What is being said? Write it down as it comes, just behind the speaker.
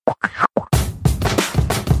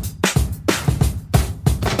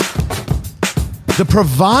The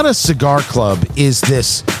Pravada Cigar Club is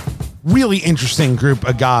this really interesting group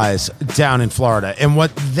of guys down in Florida. And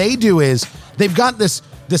what they do is they've got this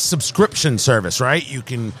subscription service, right? You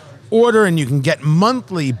can order and you can get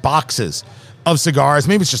monthly boxes of cigars.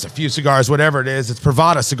 Maybe it's just a few cigars, whatever it is. It's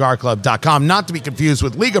PravadaCigarClub.com, not to be confused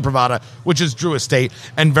with Liga Pravada, which is Drew Estate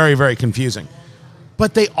and very, very confusing.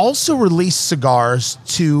 But they also release cigars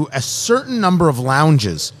to a certain number of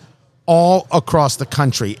lounges all across the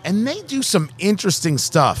country, and they do some interesting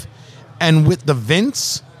stuff. And with the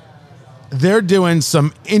Vince, they're doing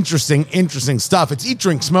some interesting stuff. It's Eat,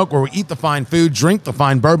 Drink, Smoke, where we eat the fine food, drink the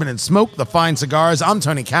fine bourbon, and smoke the fine cigars. I'm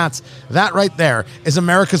Tony Katz. That right there is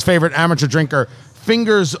America's favorite amateur drinker,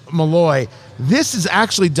 Fingers Malloy. This is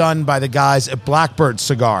actually done by the guys at Blackbird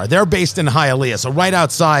Cigar. They're based in Hialeah, so right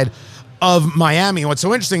outside of Miami. And what's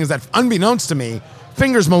so interesting is that, unbeknownst to me,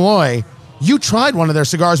 Fingers Malloy, you tried one of their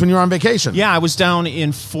cigars when you were on vacation. Yeah, I was down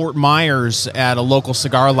in Fort Myers at a local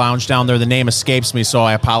cigar lounge down there. The name escapes me, so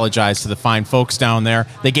I apologize to the fine folks down there.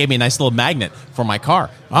 They gave me a nice little magnet for my car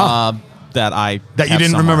that you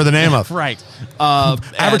didn't remember the name of. Right.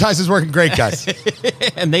 Advertising's working great, guys.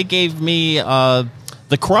 And they gave me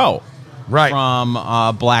the Crow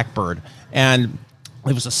from Blackbird. And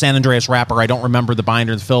it was a San Andreas wrapper. I don't remember the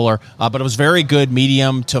binder and the filler, but it was very good,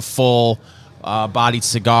 medium to full bodied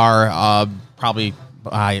cigar, probably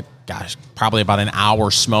about an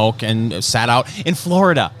hour smoke, and sat out in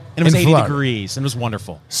Florida. And it was 80 degrees, and it was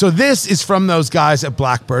wonderful. So this is from those guys at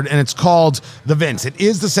Blackbird, and it's called the Vince. It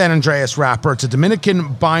is the San Andreas wrapper. It's a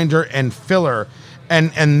Dominican binder and filler,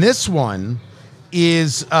 and this one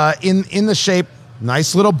is in the shape,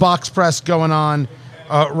 nice little box press going on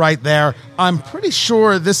right there. I'm pretty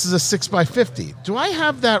sure this is a 6x50. Do I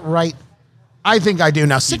have that right? I think I do.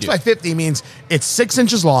 Now, 6x50 means it's 6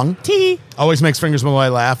 inches long. Tee. Always makes Fingers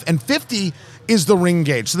Malloy laugh. And 50 is the ring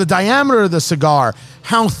gauge. So the diameter of the cigar,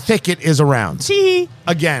 how thick it is around. Tee.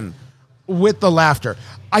 Again, with the laughter.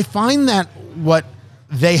 I find that what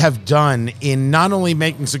they have done in not only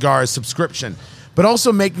making cigars subscription, but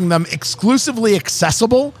also making them exclusively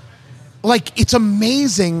accessible. Like, it's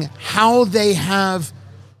amazing how they have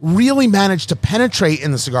really managed to penetrate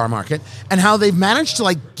in the cigar market and how they've managed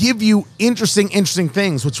to give you interesting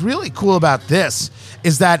things. What's really cool about this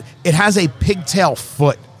is that it has a pigtail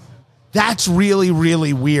foot. That's really,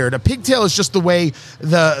 really weird. A pigtail is just the way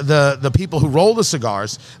the people who roll the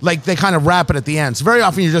cigars, they kind of wrap it at the end. So very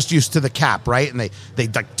often you're just used to the cap, right? And they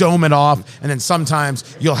dome it off. And then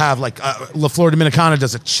sometimes you'll have La Flor Dominicana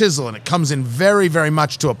does a chisel, and it comes in very, very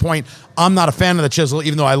much to a point. I'm not a fan of the chisel,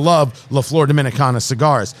 even though I love La Flor Dominicana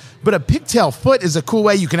cigars. But a pigtail foot is a cool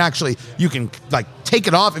way you can take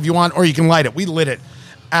it off if you want, or you can light it. We lit it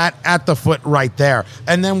at the foot right there.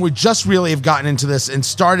 And then we just really have gotten into this and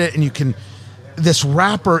started, and this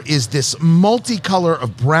wrapper is this multicolor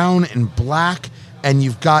of brown and black, and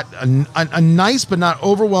you've got a nice but not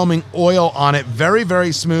overwhelming oil on it. Very,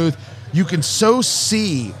 very smooth. You can so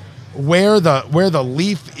see where the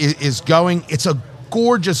leaf is going. It's a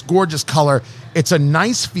gorgeous, gorgeous color. It's a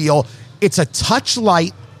nice feel. It's a touch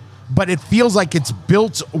light, but it feels like it's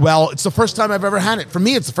built well. It's the first time I've ever had it. For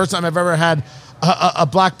me, it's the first time I've ever had a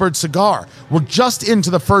Blackbird cigar. We're just into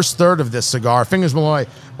the first third of this cigar. Fingers Malloy,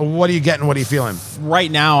 what are you getting? What are you feeling? Right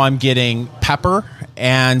now, I'm getting pepper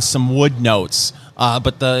and some wood notes,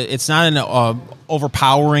 but it's not an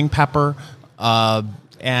overpowering pepper.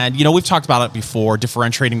 And, we've talked about it before,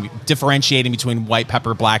 differentiating between white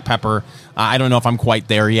pepper, black pepper. I don't know if I'm quite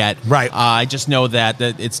there yet. Right. I just know that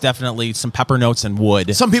it's definitely some pepper notes and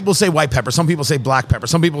wood. Some people say white pepper. Some people say black pepper.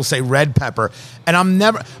 Some people say red pepper. And I'm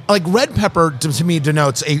never... red pepper, to me,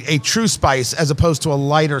 denotes a true spice as opposed to a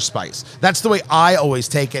lighter spice. That's the way I always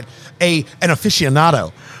take it. An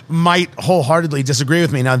aficionado might wholeheartedly disagree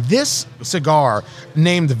with me. Now, this cigar,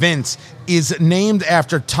 named Vince, is named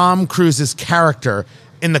after Tom Cruise's character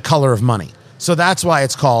in The Color of Money. So that's why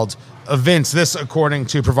it's called Vince. This, according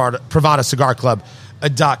to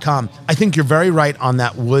PravadaCigarClub.com. I think you're very right on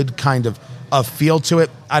that wood kind of feel to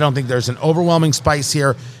it. I don't think there's an overwhelming spice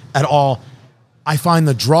here at all. I find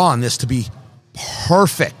the draw on this to be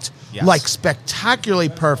perfect. Yes. Spectacularly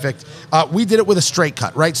perfect. We did it with a straight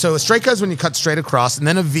cut, right? So a straight cut is when you cut straight across, and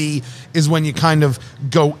then a V is when you kind of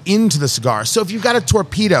go into the cigar. So if you've got a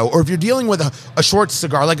torpedo, or if you're dealing with a short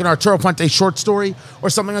cigar, like an Arturo Puente short story or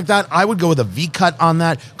something like that, I would go with a V cut on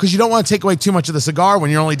that, because you don't want to take away too much of the cigar when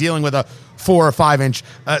you're only dealing with a 4 or 5 inch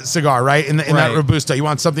cigar, right? In that Robusto, you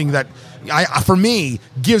want something that, for me,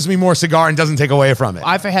 gives me more cigar and doesn't take away from it.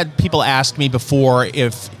 I've had people ask me before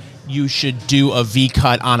if you should do a V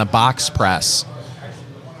cut on a box press.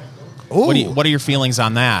 Ooh. What are your feelings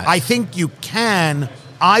on that? I think you can.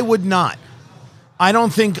 I would not. I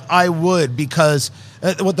don't think I would, because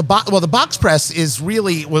the box press is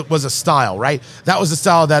really was a style, right? That was the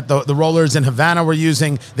style that the rollers in Havana were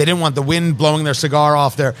using. They didn't want the wind blowing their cigar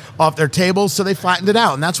off their tables, so they flattened it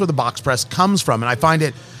out, and that's where the box press comes from. And I find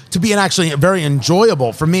it to be actually very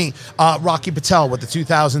enjoyable for me. Rocky Patel with the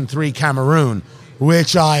 2003 Cameroon,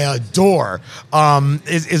 which I adore,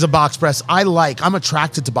 is a box press I like. I'm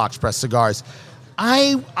attracted to box press cigars.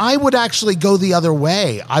 I would actually go the other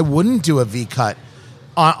way. I wouldn't do a V-cut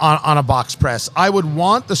on a box press. I would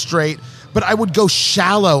want the straight, but I would go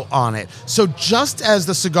shallow on it. So just as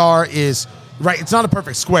the cigar is, right, it's not a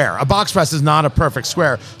perfect square. A box press is not a perfect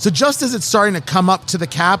square. So just as it's starting to come up to the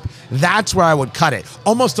cap, that's where I would cut it.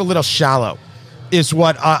 Almost a little shallow is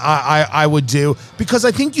what I would do, because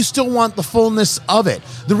I think you still want the fullness of it.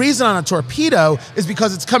 The reason on a torpedo is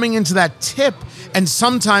because it's coming into that tip, and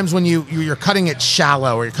sometimes when you're cutting it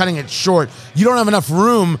shallow or you're cutting it short, you don't have enough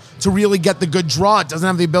room to really get the good draw. It doesn't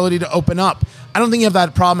have the ability to open up. I don't think you have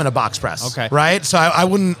that problem in a box press. Okay. Right? So I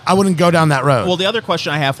wouldn't go down that road. Well, the other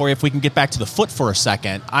question I have for you, if we can get back to the foot for a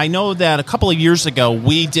second, I know that a couple of years ago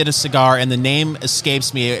we did a cigar, and the name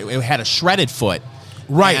escapes me. It had a shredded foot.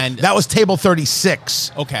 Right, and that was Table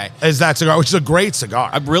 36. Okay, is that cigar, which is a great cigar.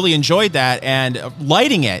 I really enjoyed that, and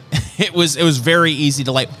lighting it, it was very easy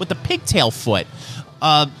to light with the pigtail foot.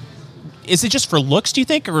 Is it just for looks, do you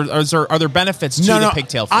think, or are there benefits to the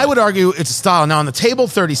pigtail foot? I would argue it's a style. Now, on the Table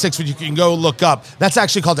 36, which you can go look up, that's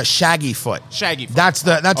actually called a shaggy foot. Shaggy foot. That's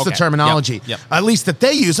the terminology. Yep. At least that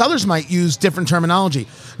they use. Others might use different terminology.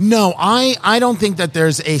 No, I don't think that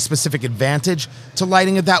there's a specific advantage to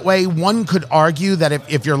lighting it that way. One could argue that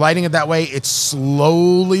if you're lighting it that way, it's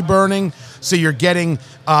slowly burning, so you're getting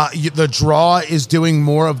the draw is doing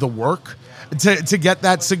more of the work to get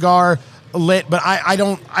that cigar lit. But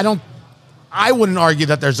I wouldn't argue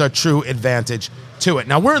that there's a true advantage to it.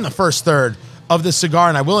 Now, we're in the first third of the cigar,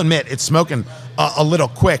 and I will admit it's smoking a little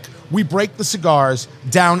quick. We break the cigars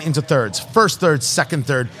down into thirds. First third, second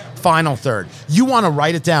third, final third. You want to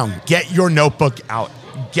write it down. Get your notebook out.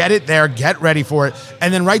 Get it there. Get ready for it.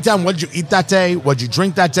 And then write down what did you eat that day? What did you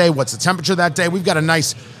drink that day? What's the temperature that day? We've got a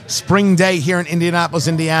nice spring day here in Indianapolis,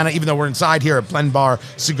 Indiana, even though we're inside here at Blend Bar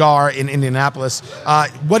Cigar in Indianapolis.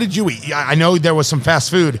 What did you eat? I know there was some fast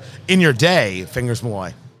food in your day, Fingers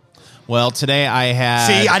Malloy. Well, today I had...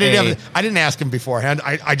 See, I didn't ask him beforehand.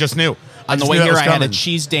 I just knew. On the way here, I had a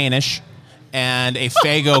cheese Danish and a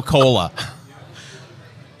Faygo Cola.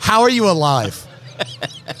 How are you alive?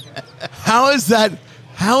 How is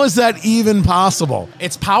that even possible?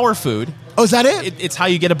 It's power food. Oh, is that it? It's how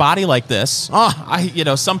you get a body like this.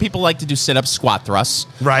 Some people like to do sit-ups, squat thrusts.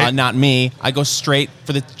 Right. Not me. I go straight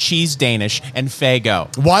for the cheese Danish and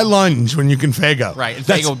Faygo. Why lunge when you can Faygo? Right. And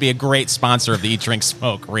Faygo would be a great sponsor of the Eat, Drink,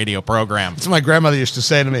 Smoke radio program. That's what my grandmother used to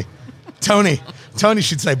say to me. Tony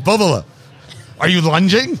should say, Bubala, are you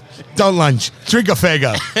lunging? Don't lunge. Drink a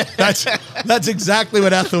Faygo. That's exactly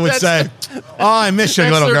what Ethel would say. I miss you,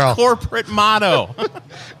 little girl. That's their corporate motto.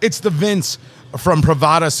 It's the Vince from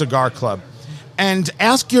Pravada Cigar Club. And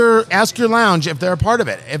ask your lounge if they're a part of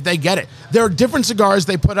it, if they get it. There are different cigars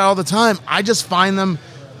they put out all the time. I just find them,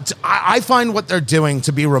 I find what they're doing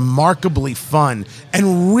to be remarkably fun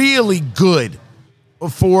and really good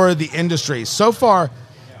for the industry. So far,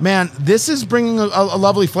 man, this is bringing a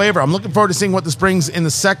lovely flavor. I'm looking forward to seeing what this brings in the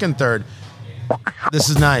second third. This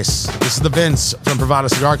is nice. This is the Vince from Pravada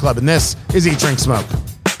Cigar Club, and this is Eat, Drink, Smoke.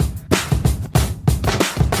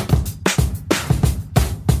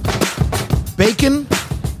 Bacon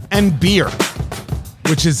and beer,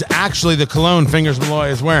 which is actually the cologne Fingers Malloy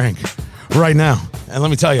is wearing right now. And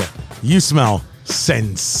let me tell you, you smell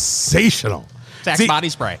sensational. It's Axe body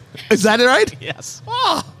spray. Is that it, right? Yes.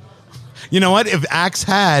 Oh. You know what? If Axe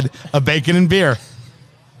had a bacon and beer,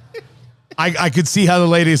 I could see how the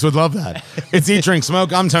ladies would love that. It's Eat, Drink,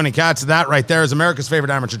 Smoke. I'm Tony Katz. That right there is America's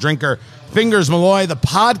favorite amateur drinker, Fingers Malloy, the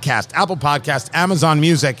podcast, Apple Podcast, Amazon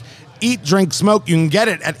Music. Eat, Drink, Smoke. You can get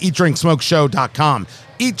it at eatdrinksmokeshow.com.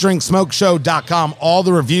 eatdrinksmokeshow.com. All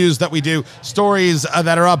the reviews that we do, stories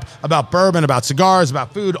that are up about bourbon, about cigars,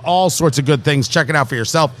 about food, all sorts of good things. Check it out for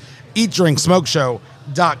yourself.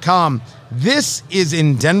 eatdrinksmokeshow.com. This is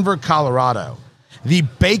in Denver, Colorado. The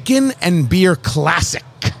Bacon and Beer Classic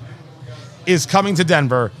is coming to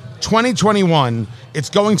Denver 2021. It's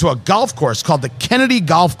going to a golf course called the Kennedy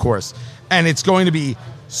Golf Course, and it's going to be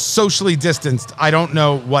socially distanced. I don't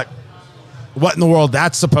know what in the world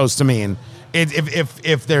that's supposed to mean.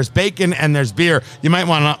 If there's bacon and there's beer, you might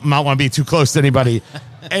want to be too close to anybody.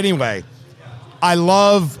 Anyway, I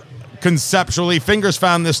love conceptually. Fingers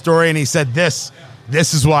found this story, and he said, this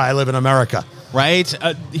is why I live in America. right?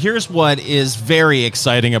 Here's what is very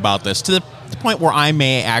exciting about this, to the point where I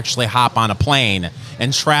may actually hop on a plane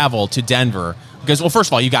and travel to Denver. Because, well, first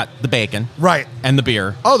of all, you got the bacon. Right. And the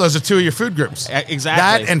beer. Oh, those are two of your food groups.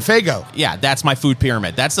 Exactly. That and Faygo. Yeah, that's my food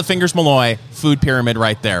pyramid. That's the Fingers Malloy food pyramid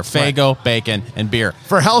right there. Faygo, right. Bacon, and beer.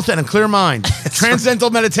 For health and a clear mind. Transcendental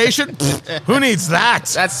meditation? Who needs that?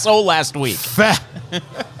 That's so last week.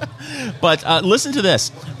 But listen to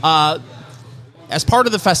this. As part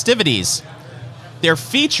of the festivities, they're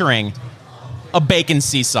featuring a bacon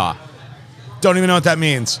seesaw. Don't even know what that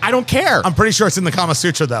means. I don't care. I'm pretty sure it's in the Kama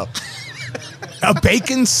Sutra, though. A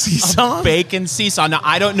bacon seesaw? A bacon seesaw. Now,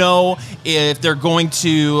 I don't know if they're going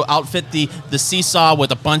to outfit the seesaw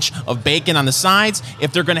with a bunch of bacon on the sides,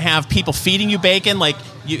 if they're going to have people feeding you bacon, like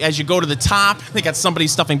as you go to the top, they got somebody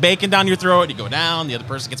stuffing bacon down your throat, you go down, the other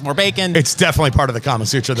person gets more bacon. It's definitely part of the Kama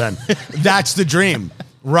Sutra then. That's the dream,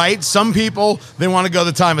 right? Some people, they want to go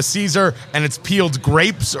the time of Caesar and it's peeled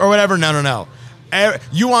grapes or whatever. No.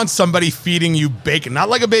 You want somebody feeding you bacon, not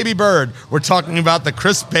like a baby bird. We're talking about the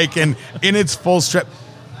crisp bacon in its full strip.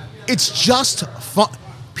 It's just fun.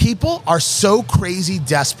 People are so crazy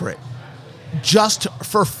desperate just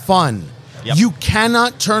for fun. Yep. You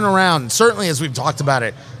cannot turn around, certainly as we've talked about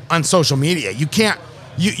it on social media. You can't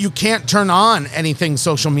turn on anything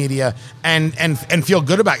social media and feel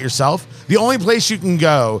good about yourself. The only place you can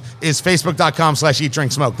go is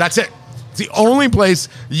facebook.com/eatdrinksmoke. That's it. The only place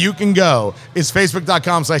you can go is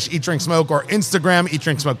facebook.com/eatdrinksmoke or Instagram, Eat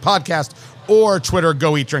Drink Smoke Podcast, or Twitter,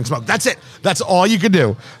 Go Eat Drink Smoke. That's it. That's all you can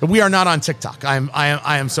do. We are not on TikTok.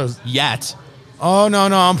 I am so... Yet. Oh, no.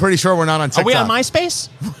 I'm pretty sure we're not on TikTok. Are we on MySpace?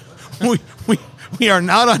 We are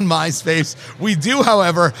not on MySpace. We do,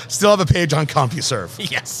 however, still have a page on CompuServe.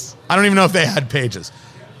 Yes. I don't even know if they had pages.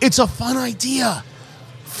 It's a fun idea.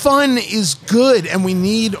 Fun is good, and we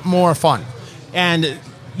need more fun. And...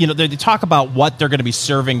 they talk about what they're going to be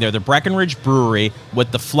serving there. The Breckenridge Brewery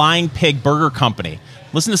with the Flying Pig Burger Company.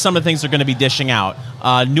 Listen to some of the things they're going to be dishing out.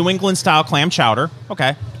 New England style clam chowder.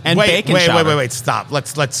 Okay. And bacon chowder. Wait. Stop.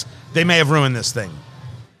 Let's. They may have ruined this thing.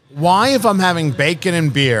 Why, if I'm having bacon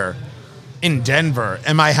and beer in Denver,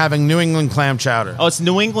 am I having New England clam chowder? Oh, it's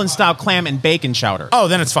New England style clam and bacon chowder. Oh,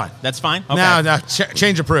 then it's fine. That's fine? Okay. No.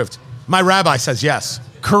 Change approved. My rabbi says yes.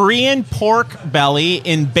 Korean pork belly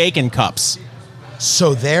in bacon cups.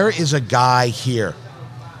 So there is a guy here,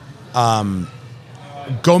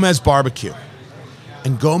 Gomez Barbecue.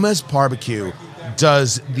 And Gomez Barbecue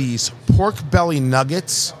does these pork belly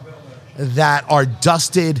nuggets that are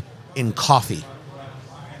dusted in coffee.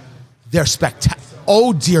 They're spectacular.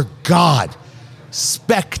 Oh, dear God.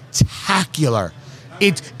 Spectacular.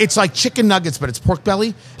 It's like chicken nuggets, but it's pork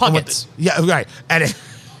belly. Puckets. Yeah, right. And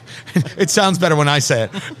it sounds better when I say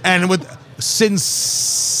it. And with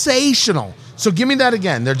sensational. So give me that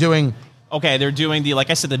again. They're doing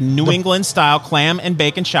the New England style clam and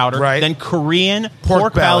bacon chowder. Right. Then Korean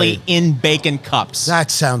pork belly in bacon cups.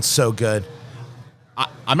 That sounds so good.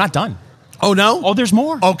 I'm not done. Oh, no? Oh, there's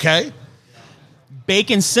more. Okay.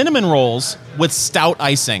 Bacon cinnamon rolls with stout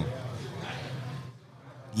icing.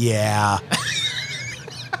 Yeah.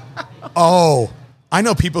 Oh, I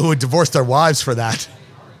know people who would divorce their wives for that.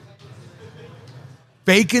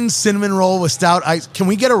 Bacon cinnamon roll with stout ice. Can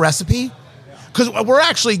we get a recipe? Because we're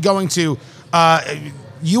actually going to,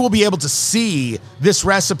 you will be able to see this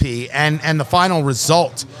recipe and the final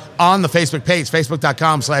result on the Facebook page,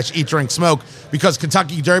 facebook.com/eatdrinksmoke, because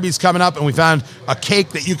Kentucky Derby's coming up, and we found a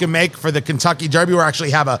cake that you can make for the Kentucky Derby. We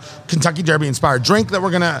actually have a Kentucky Derby inspired drink that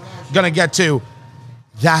we're gonna get to.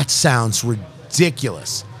 That sounds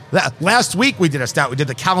ridiculous. Last week we did a stout. We did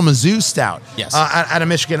the Kalamazoo Stout. Yes. Out of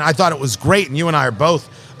Michigan. I thought it was great, and you and I are both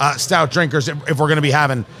stout drinkers if we're going to be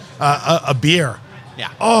having a beer. Yeah.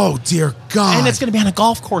 Oh, dear God. And it's going to be on a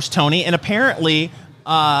golf course, Tony, and apparently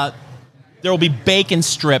there will be bacon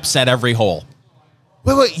strips at every hole.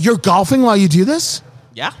 Wait, you're golfing while you do this?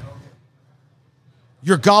 Yeah.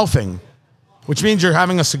 You're golfing, which means you're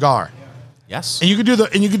having a cigar. Yes. And you could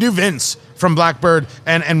do Vince from Blackbird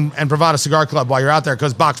and Bravada Cigar Club while you're out there,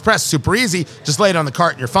 because box press, super easy. Just lay it on the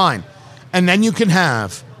cart and you're fine. And then you can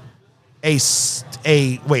have here,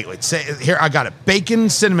 I got it. Bacon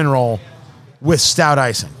cinnamon roll with stout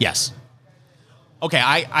icing. Yes. Okay,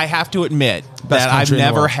 I have to admit that I've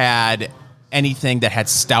never had anything that had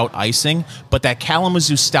stout icing, but that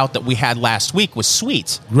Kalamazoo stout that we had last week was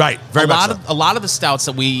sweet. Right, very much so. A lot of the stouts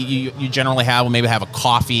that you generally have will maybe have a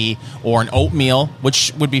coffee or an oatmeal,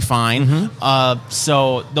 which would be fine.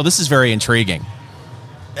 Mm-hmm. This is very intriguing.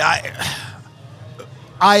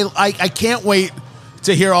 I can't wait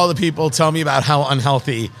to hear all the people tell me about how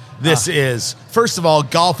unhealthy this is. First of all,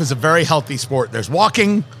 golf is a very healthy sport. There's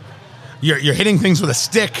walking, You're hitting things with a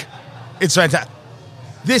stick. It's fantastic.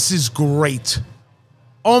 This is great.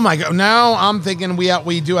 Oh my God! Now I'm thinking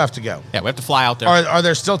we do have to go. Yeah, we have to fly out there. Are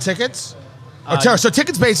there still tickets? So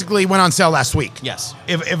tickets basically went on sale last week. Yes.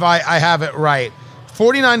 If I have it right,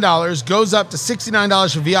 $49 goes up to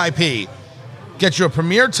 $69 for VIP. Gets you a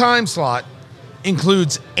premier time slot.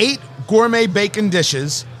 Includes 8 gourmet bacon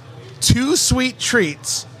dishes, 2 sweet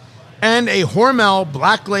treats, and a Hormel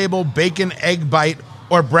Black Label bacon egg bite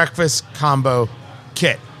or breakfast combo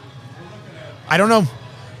kit. I don't know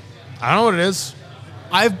what it is.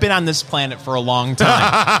 I've been on this planet for a long time.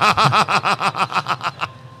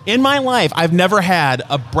 In my life, I've never had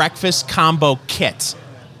a breakfast combo kit.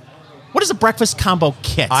 What is a breakfast combo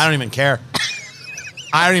kit? I don't even care.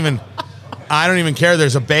 I don't even care.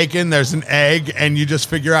 There's a bacon, there's an egg, and you just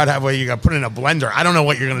figure out how you got to put it in a blender. I don't know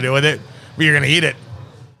what you're going to do with it, but you're going to eat it.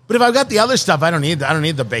 But if I've got the other stuff, I don't need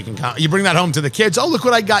the bacon. You bring that home to the kids. Oh, look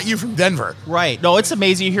what I got you from Denver. Right. No, it's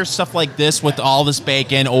amazing. You hear stuff like this with all this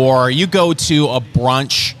bacon, or you go to a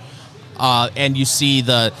brunch and you see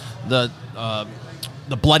the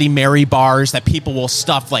Bloody Mary bars that people will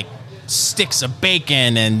stuff like sticks of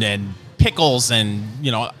bacon and pickles and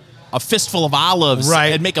a fistful of olives,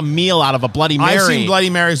 right, and make a meal out of a Bloody Mary. I've seen Bloody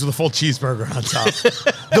Marys with a full cheeseburger on top.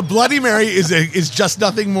 The Bloody Mary is just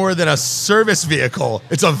nothing more than a service vehicle.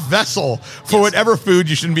 It's a vessel for whatever food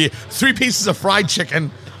you shouldn't be. 3 pieces of fried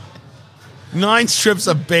chicken, 9 strips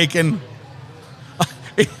of bacon.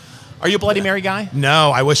 Are you a Bloody Mary guy?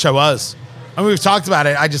 No, I wish I was. I mean, we've talked about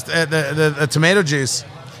it. I just the tomato juice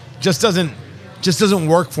just doesn't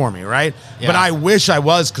work for me, right? Yeah. But I wish I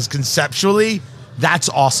was, because conceptually, that's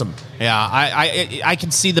awesome. Yeah, I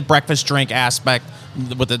can see the breakfast drink aspect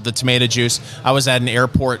with the tomato juice. I was at an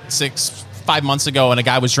airport 5 months ago, and a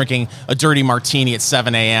guy was drinking a dirty martini at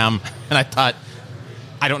 7 a.m., and I thought,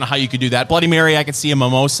 I don't know how you could do that. Bloody Mary, I could see a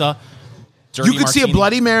mimosa. You could see a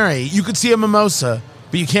Bloody Mary. You could see a mimosa,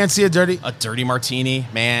 but you can't see a dirty martini,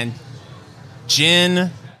 man.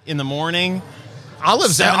 Gin in the morning.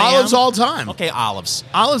 Olives all time. Okay, olives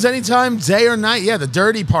anytime, day or night. Yeah, the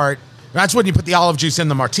dirty part. That's when you put the olive juice in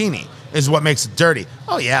the martini, is what makes it dirty.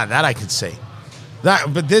 Oh yeah, that I could see.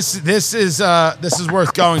 But this is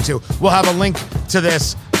worth going to. We'll have a link to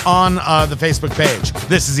this on the Facebook page.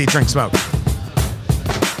 This is Eat, Drink, Smoke.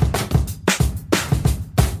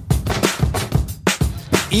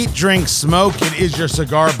 Eat, Drink, Smoke. It is your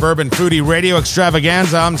cigar, bourbon, foodie radio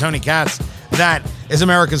extravaganza. I'm Tony Katz. That is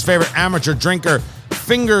America's favorite amateur drinker,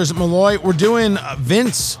 Fingers Malloy. We're doing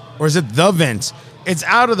Vince, or is it the Vince? It's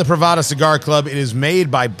out of the Privada Cigar Club. It is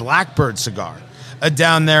made by Blackbird Cigar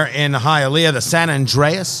down there in Hialeah, the San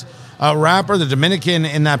Andreas wrapper, the Dominican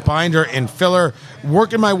in that binder and filler.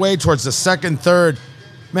 Working my way towards the second, third.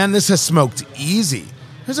 Man, this has smoked easy.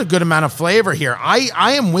 There's a good amount of flavor here. I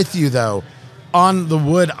am with you, though, on the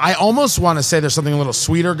wood. I almost want to say there's something a little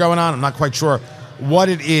sweeter going on. I'm not quite sure what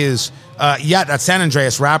it is. That San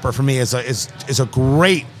Andreas wrapper for me is a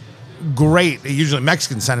great, usually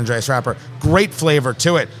Mexican San Andreas wrapper. Great flavor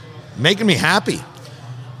to it, making me happy.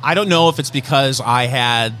 I don't know if it's because I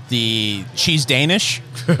had the cheese Danish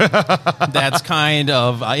that's kind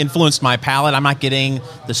of influenced my palate. I'm not getting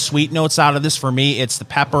the sweet notes out of this. For me, it's the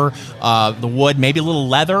pepper, the wood, maybe a little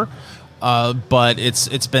leather. But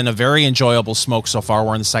it's been a very enjoyable smoke so far.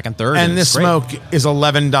 We're in the second, third. And this smoke is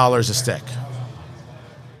 $11 a stick.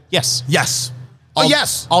 Yes. Yes.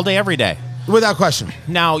 Yes. All day, every day. Without question.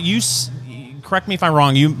 Now, correct me if I'm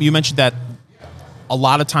wrong. You mentioned that a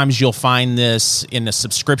lot of times you'll find this in a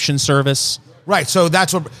subscription service. Right. So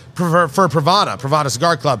that's what for Privada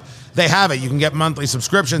Cigar Club, they have it. You can get monthly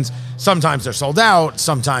subscriptions. Sometimes they're sold out.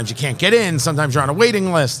 Sometimes you can't get in. Sometimes you're on a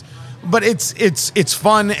waiting list. But it's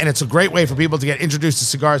fun, and it's a great way for people to get introduced to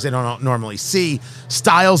cigars they don't normally see,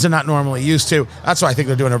 styles they're not normally used to. That's why I think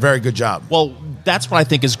they're doing a very good job. Well, that's what I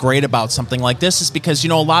think is great about something like this, is because,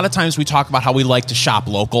 a lot of times we talk about how we like to shop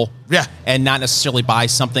local, and not necessarily buy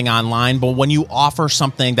something online. But when you offer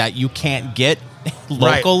something that you can't get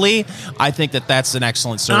locally, right, I think that's an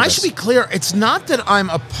excellent service. And I should be clear, it's not that I'm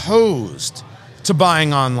opposed to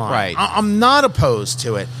buying online. Right. I'm not opposed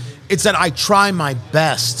to it. It's that I try my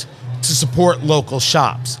best to support local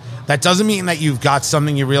shops. That doesn't mean that you've got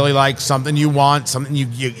something you really like, something you want, something you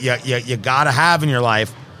gotta have in your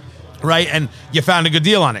life, right? And you found a good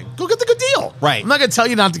deal on it. Go get the good deal. Right. I'm not gonna tell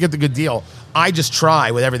you not to get the good deal. I just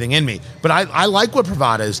try with everything in me. But I like what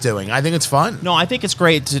Pravada is doing. I think it's fun. No, I think it's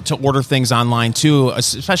great to order things online too,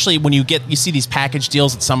 especially when you see these package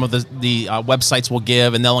deals that some of the websites will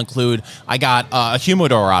give, and they'll include, I got a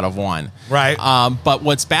humidor out of one. Right. But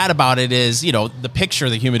what's bad about it is, the picture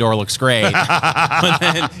of the humidor looks great. But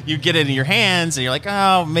then you get it in your hands and you're like,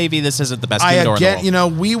 oh, maybe this isn't the best humidor in the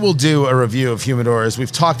world. We will do a review of humidors.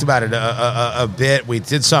 We've talked about it a bit. We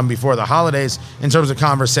did some before the holidays in terms of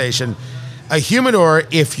conversation. A humidor,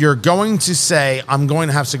 if you're going to say, I'm going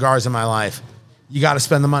to have cigars in my life, you got to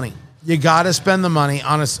spend the money. You got to spend the money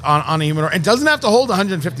on a humidor. It doesn't have to hold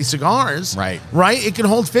 150 cigars. Right. It can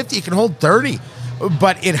hold 50. It can hold 30.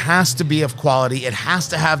 But it has to be of quality. It has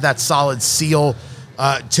to have that solid seal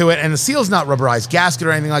to it. And the seal is not rubberized gasket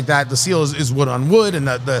or anything like that. The seal is wood on wood. And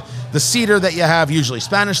the cedar that you have, usually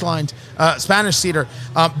Spanish cedar.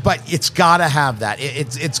 But it's got to have that.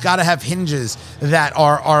 It's got to have hinges that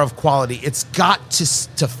are of quality. It's got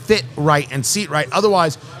to fit right and seat right.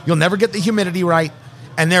 Otherwise, you'll never get the humidity right.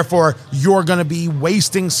 And therefore, you're going to be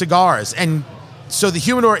wasting cigars. And so the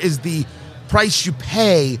humidor is the price you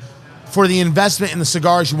pay for the investment in the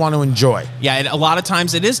cigars you want to enjoy. Yeah, and a lot of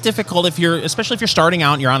times it is difficult especially if you're starting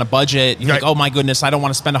out and you're on a budget. You think, oh my goodness, I don't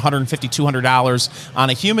want to spend $150, $200 on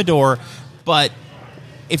a humidor. But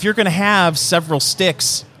if you're going to have several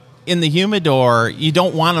sticks in the humidor, you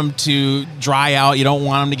don't want them to dry out. You don't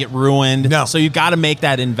want them to get ruined. No. So you got to make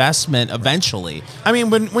that investment eventually. I mean,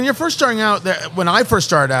 when you're first starting out, when I first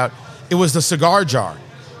started out, it was the cigar jar.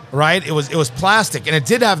 Right, it was plastic, and it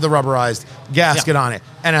did have the rubberized gasket on it,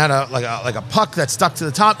 and it had a puck that stuck to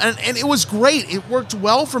the top, and it was great. It worked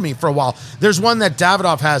well for me for a while. There's one that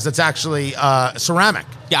Davidoff has that's actually ceramic.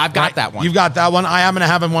 Yeah, I've got that one. You've got that one. I happen to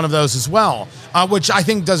have one of those as well, which I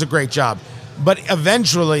think does a great job. But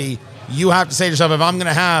eventually, you have to say to yourself, if I'm going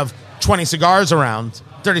to have 20 cigars around,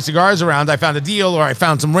 30 cigars around, I found a deal, or I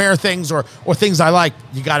found some rare things, or things I like,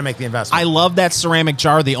 you got to make the investment. I love that ceramic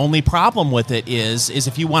jar. The only problem with it is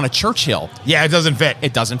if you want a Churchill. Yeah, it doesn't fit.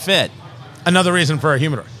 It doesn't fit. Another reason for a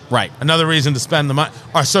humidor. Right. Another reason to spend the money.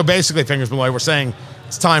 So basically, Fingers Malloy, we're saying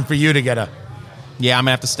it's time for you to get a... Yeah, I'm going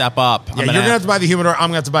to have to step up. Yeah, you're going to have to buy the humidor. I'm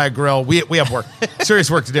going to have to buy a grill. We have work.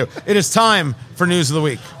 Serious work to do. It is time for News of the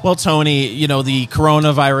Week. Well, Tony, the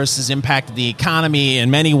coronavirus has impacted the economy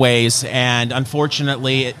in many ways. And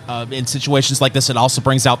unfortunately, in situations like this, it also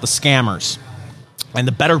brings out the scammers. And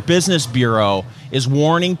the Better Business Bureau is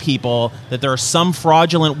warning people that there are some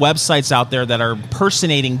fraudulent websites out there that are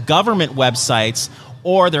impersonating government websites,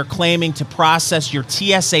 or they're claiming to process your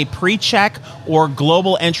TSA PreCheck or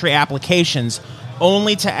global entry applications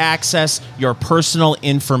only to access your personal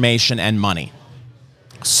information and money.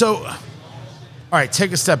 So, all right,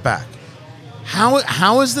 take a step back.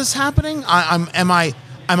 How is this happening? Am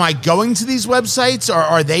I going to these websites, or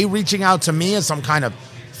are they reaching out to me as some kind of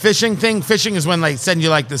phishing thing? Phishing is when they send you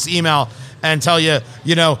like this email and tell you,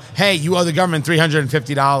 hey, you owe the government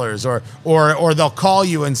 $350, or they'll call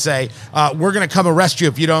you and say, we're going to come arrest you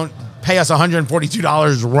if you don't pay us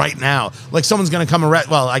 $142 right now. Like someone's going to come arrest.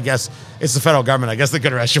 Well, I guess it's the federal government. I guess they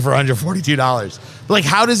could arrest you for $142. But like,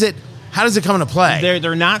 how does it come into play?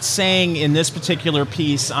 They're not saying in this particular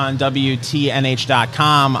piece on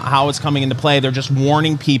WTNH.com how it's coming into play. They're just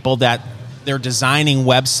warning people that they're designing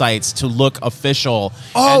websites to look official.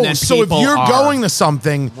 Oh, so if you're going to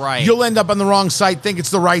something, right, you'll end up on the wrong site, think it's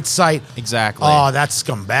the right site. Exactly. Oh, that's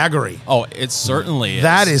scumbaggery. Oh, it certainly is.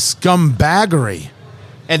 That is scumbaggery.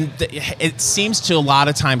 And it seems to a lot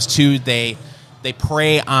of times, too, they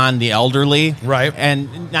prey on the elderly. Right.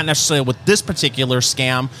 And not necessarily with this particular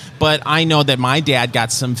scam, but I know that my dad got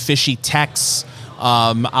some fishy texts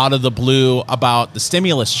out of the blue about the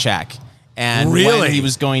stimulus check. And when he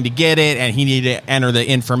was going to get it, and he needed to enter the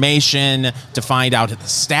information to find out the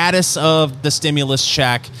status of the stimulus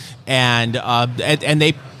check, and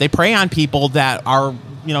they prey on people that are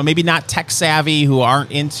maybe not tech savvy, who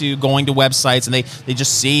aren't into going to websites, and they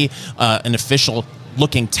just see an official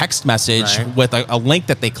looking text message with a link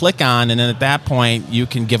that they click on, and then at that point you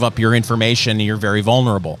can give up your information and you're very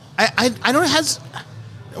vulnerable. I don't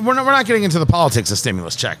we're not getting into the politics of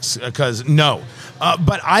stimulus checks, because no.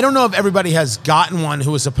 But I don't know if everybody has gotten one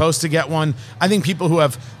who was supposed to get one. I think people who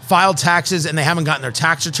have filed taxes and they haven't gotten their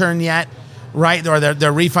tax return yet, right, or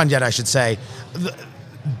their refund yet, I should say.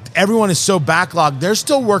 Everyone is so backlogged. They're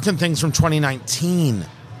still working things from 2019,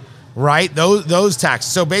 right? Those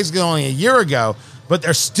taxes. So basically only a year ago, but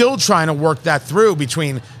they're still trying to work that through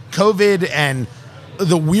between COVID and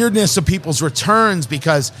the weirdness of people's returns,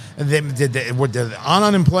 because were they on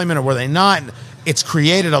unemployment or were they not? It's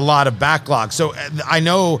created a lot of backlog. So I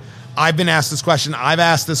know I've been asked this question. I've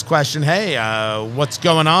asked this question. Hey, what's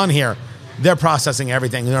going on here? they're processing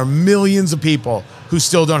everything. There are millions of people who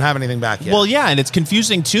still don't have anything back yet. Well, yeah, and it's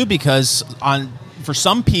confusing too because for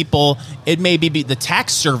some people, it may be the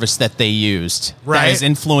tax service that they used that has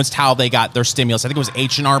influenced how they got their stimulus. I think it was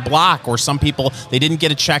H&R Block, or some people, they didn't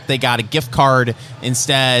get a check, they got a gift card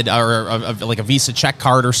instead, or like a Visa check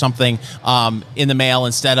card or something in the mail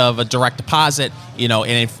instead of a direct deposit. And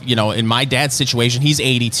if, in my dad's situation, he's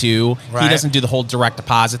 82. Right. He doesn't do the whole direct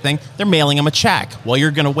deposit thing. They're mailing him a check. Well,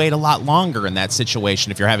 you're going to wait a lot longer in that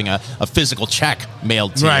situation if you're having a physical check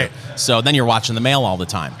mailed to you. So then you're watching the mail all the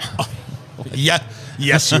time. Yeah,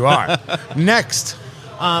 yes, you are. Next.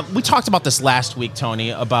 We talked about this last week, Tony,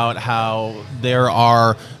 about how there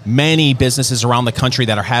are many businesses around the country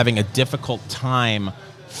that are having a difficult time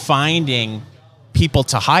finding people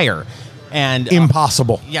to hire. And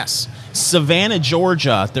impossible. Yes. Savannah,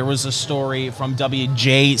 Georgia, there was a story from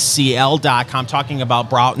WJCL.com talking about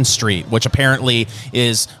Broughton Street, which apparently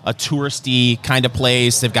is a touristy kind of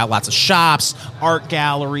place. They've got lots of shops, art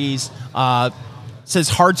galleries. It says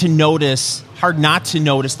hard not to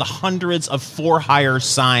notice the hundreds of for hire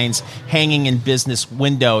signs hanging in business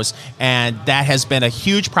windows, and that has been a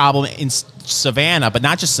huge problem in Savannah, but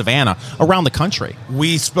not just Savannah, around the country.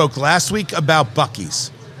 We spoke last week about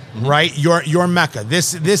Buc-ee's, right? Your Mecca.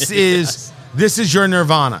 This is this is your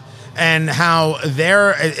Nirvana, and how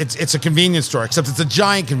it's a convenience store, except it's a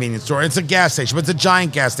giant convenience store. It's a gas station, but it's a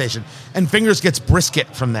giant gas station. And Fingers gets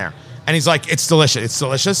brisket from there, and he's like, "It's delicious. It's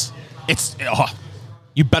delicious.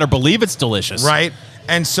 You better believe it's delicious." Right.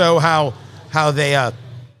 And so how they're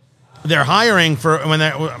hiring for when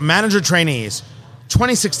they're manager trainees,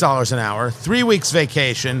 $26 an hour, 3 weeks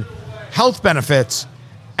vacation, health benefits,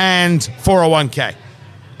 and 401k.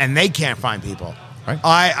 And they can't find people. Right.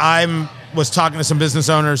 I was talking to some business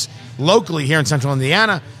owners locally here in Central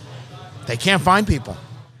Indiana. They can't find people.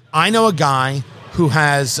 I know a guy who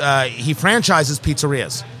has he franchises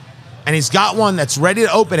pizzerias, and he's got one that's ready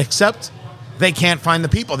to open, except they can't find the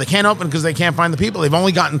people. They can't open because they can't find the people. They've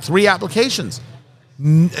only gotten 3 applications.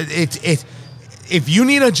 If you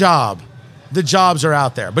need a job, the jobs are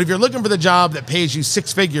out there. But if you're looking for the job that pays you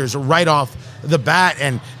 6 figures right off the bat,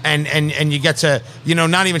 and you get to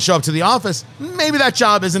not even show up to the office, maybe that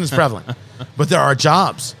job isn't as prevalent. But there are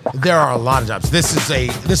jobs. There are a lot of jobs. This is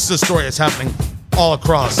a story that's happening all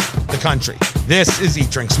across the country. This is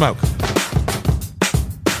Eat, Drink, Smoke.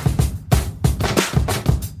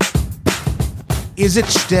 Is it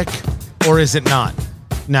shtick or is it not?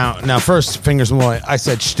 Now, first, Fingers Malloy, I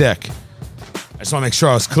said shtick. I just want to make sure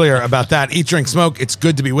I was clear about that. Eat, Drink, Smoke. It's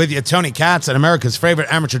good to be with you. Tony Katz and America's favorite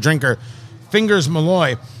amateur drinker, Fingers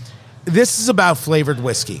Malloy. This is about flavored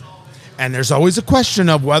whiskey. And there's always a question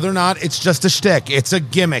of whether or not it's just a shtick. It's a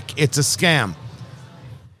gimmick. It's a scam.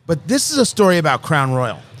 But this is a story about Crown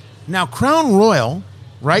Royal. Now, Crown Royal,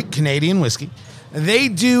 right, Canadian whiskey, they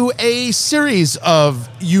do a series of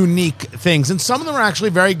unique things, and some of them are actually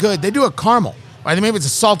very good. They do a caramel. I think maybe it's a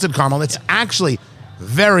salted caramel. It's actually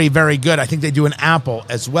very, very good. I think they do an apple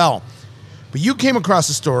as well. But you came across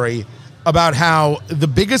a story about how the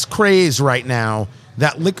biggest craze right now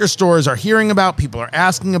that liquor stores are hearing about, people are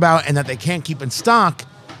asking about, and that they can't keep in stock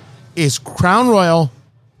is Crown Royal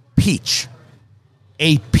Peach.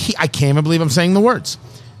 I can't even believe I'm saying the words.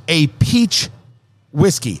 A peach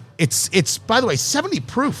whiskey. It's by the way 70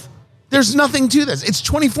 proof. There's nothing to this. It's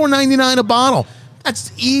 $24.99 a bottle.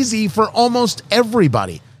 That's easy for almost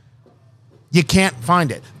everybody. You can't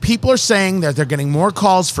find it. People are saying that they're getting more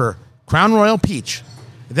calls for Crown Royal Peach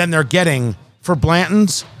than they're getting for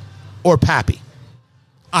Blanton's or Pappy.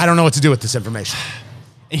 I don't know what to do with this information.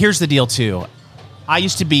 Here's the deal too. I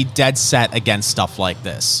used to be dead set against stuff like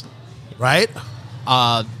this. Right?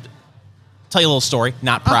 Tell you a little story.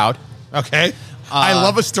 Not proud. Okay. I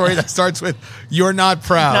love a story that starts with, "You're not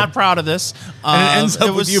proud." Not proud of this. And it ends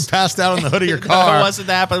up with you passed out on the hood of your car. No, it wasn't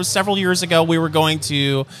that, but it was several years ago. We were going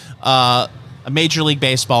to a Major League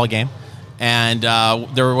Baseball game, and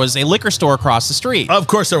there was a liquor store across the street. Of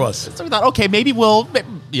course there was. So we thought, okay, maybe we'll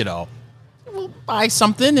buy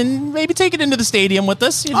something and maybe take it into the stadium with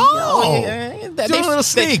us. Do a little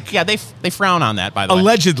sneak. They frown on that, by the way.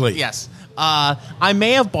 Allegedly. Yes. I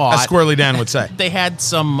may have bought... As Squirrely Dan would say. They had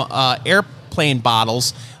some airplane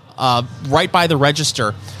bottles right by the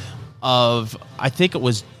register of, I think it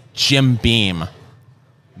was Jim Beam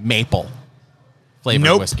maple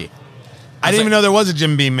flavored whiskey. I didn't even know there was a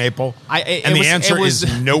Jim Beam maple. The answer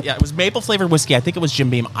is nope. Yeah, it was maple flavored whiskey. I think it was Jim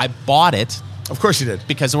Beam. I bought it. Of course you did.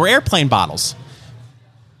 Because there were airplane bottles.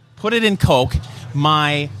 Put it in Coke.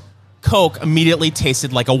 My Coke immediately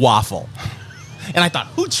tasted like a waffle. And I thought,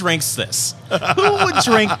 who drinks this? Who would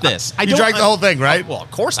drink this? You drank the whole thing, right? Well,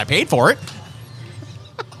 of course, I paid for it.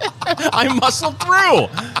 I muscled through.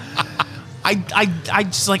 I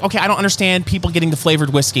just like, okay, I don't understand people getting the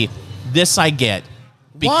flavored whiskey. This I get.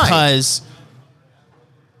 Because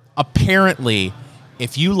apparently,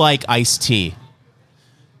 if you like iced tea,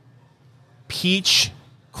 peach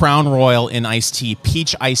Crown Royal in iced tea,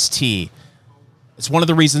 peach iced tea, it's one of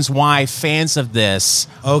the reasons why fans of this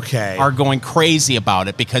are going crazy about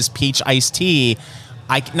it, because peach iced tea,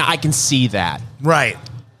 I can see that. Right.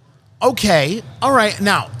 Okay. All right.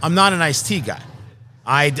 Now, I'm not an iced tea guy.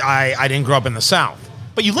 I didn't grow up in the South.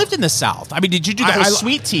 But you lived in the South. I mean, did you do the whole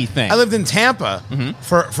sweet tea thing? I lived in Tampa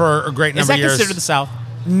for a great number of years. Is that considered the South?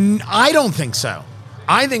 I don't think so.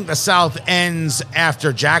 I think the South ends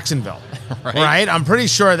after Jacksonville. Right? I'm pretty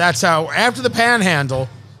sure that's how, after the Panhandle,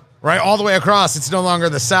 right, all the way across, it's no longer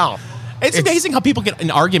the South. It's amazing how people get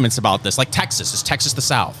in arguments about this. Like Texas. Is Texas the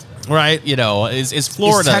South? Right. You know, is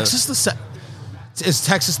Florida... Is Texas the South? Is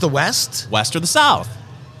Texas the West? West or the South?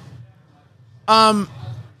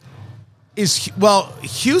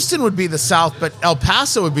 Houston would be the South, but El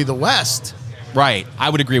Paso would be the West. Right. I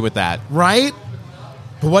would agree with that. Right?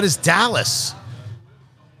 But what is Dallas?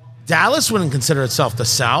 Dallas wouldn't consider itself the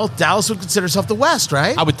South. Dallas would consider itself the West,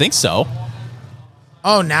 right? I would think so.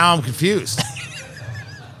 Oh, now I'm confused.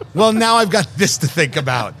 Well, now I've got this to think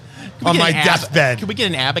about on my deathbed. Can we get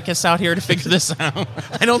an abacus out here to figure this out?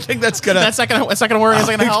 I don't think that's gonna. That's not gonna work. It's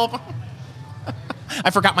not gonna help. I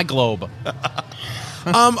forgot my globe.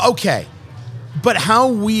 Okay, but how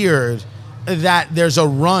weird that there's a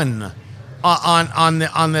run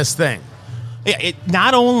on this thing. Yeah,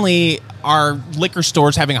 not only are liquor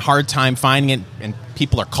stores having a hard time finding it, and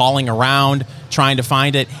people are calling around trying to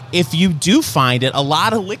find it. If you do find it, a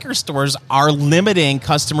lot of liquor stores are limiting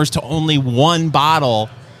customers to only one bottle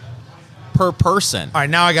per person. All right,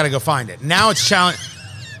 now I got to go find it. Now it's challenge.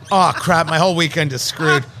 Oh, crap. My whole weekend is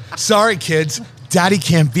screwed. Sorry, kids. Daddy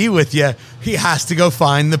can't be with you. He has to go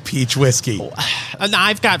find the peach whiskey.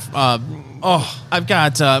 I've got,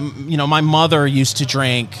 my mother used to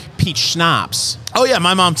drink peach schnapps. Oh, yeah,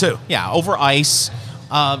 my mom, too. Yeah, over ice.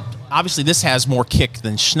 Obviously, this has more kick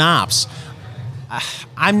than schnapps.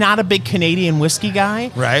 I'm not a big Canadian whiskey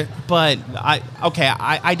guy. Right. But,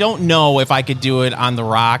 I don't know if I could do it on the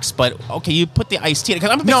rocks, but, okay, you put the iced tea...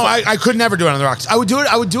 I'm a big I could never do it on the rocks. I would do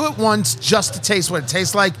it once just to taste what it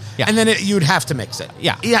tastes like, and then you'd have to mix it.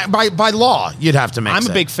 Yeah. Yeah, by law, you'd have to mix it.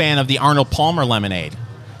 I'm a big fan of the Arnold Palmer lemonade.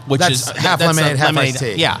 That's half lemonade, half iced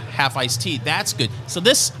tea. Yeah, half iced tea. That's good. So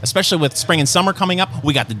this, especially with spring and summer coming up,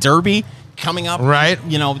 we got the Derby coming up. Right.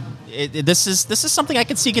 You know, this is something I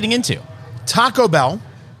could see getting into. Taco Bell,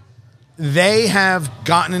 they have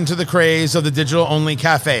gotten into the craze of the digital-only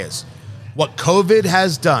cafes. What COVID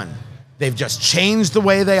has done, they've just changed the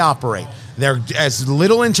way they operate. They're as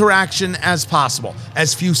little interaction as possible,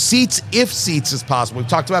 as few seats, if seats, as possible. We've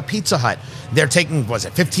talked about Pizza Hut. They're taking,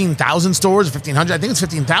 15,000 stores, 1,500? I think it's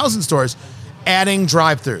 15,000 stores, adding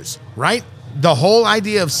drive-thrus, right? The whole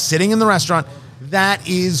idea of sitting in the restaurant, that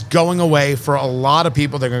is going away for a lot of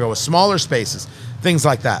people. They're going to go with smaller spaces, things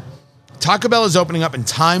like that. Taco Bell is opening up in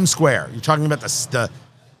Times Square. You're talking about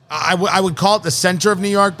I would call it the center of New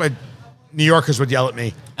York, but New Yorkers would yell at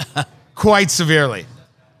me quite severely.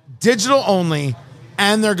 Digital only,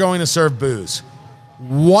 and they're going to serve booze.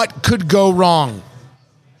 What could go wrong?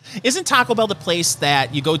 Isn't Taco Bell the place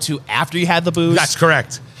that you go to after you had the booze? That's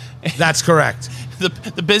correct. That's correct.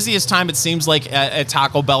 The busiest time, it seems like, at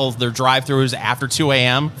Taco Bell, their drive-thru is after 2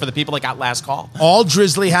 a.m. for the people that got last call. All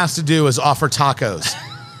Drizzly has to do is offer tacos.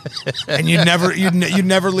 And you'd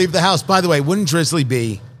never leave the house. By the way, wouldn't Drizzly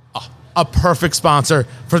be a perfect sponsor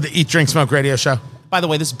for the Eat, Drink, Smoke radio show? By the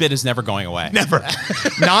way, this bit is never going away. Never.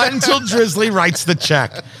 Not until Drizzly writes the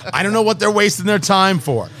check. I don't know what they're wasting their time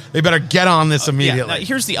for. They better get on this immediately. Now,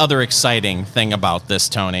 here's the other exciting thing about this,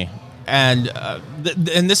 Tony. And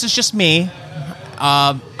this is just me.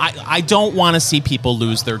 I don't want to see people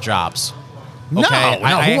lose their jobs. Okay?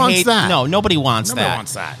 No, who wants that? No, nobody wants that. Nobody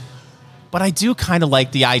wants that. But I do kind of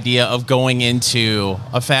like the idea of going into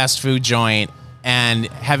a fast food joint and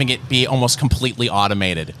having it be almost completely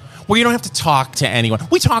automated, where you don't have to talk to anyone.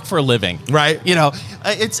 We talk for a living, right? You know,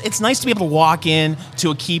 it's nice to be able to walk in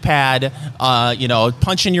to a keypad,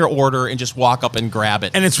 punch in your order and just walk up and grab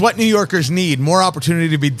it. And it's what New Yorkers need: more opportunity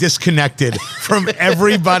to be disconnected from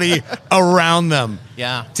everybody around them.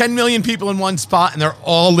 Yeah. 10 million people in one spot, and they're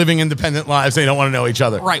all living independent lives. They don't want to know each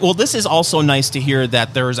other. Right. Well, this is also nice to hear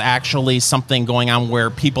that there's actually something going on where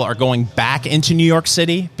people are going back into New York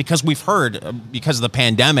City, because we've heard, because of the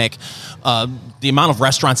pandemic, the amount of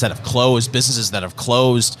restaurants that have closed, businesses that have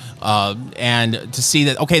closed, and to see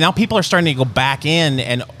that, okay, now people are starting to go back in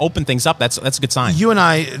and open things up, that's a good sign. You and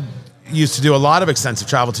I used to do a lot of extensive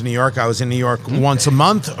travel to New York. I was in New York once a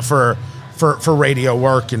month for radio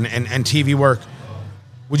work and TV work.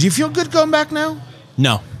 Would you feel good going back now?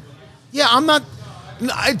 No. Yeah, I'm not.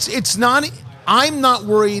 It's not. I'm not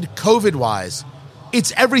worried COVID wise.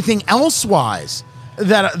 It's everything else wise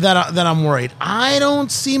that I'm worried. I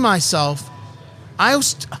don't see myself.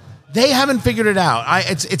 They haven't figured it out.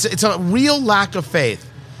 It's a real lack of faith.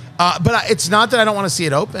 But it's not that I don't want to see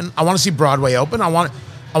it open. I want to see Broadway open. I want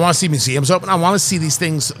to see museums open. I want to see these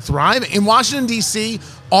things thrive. In Washington, D.C.,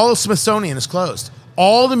 all of Smithsonian is closed.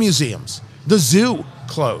 All the museums. The zoo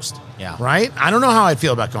closed. Yeah. Right? I don't know how I'd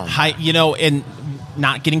feel about going. And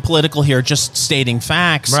not getting political here, just stating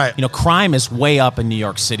facts. Right. Crime is way up in New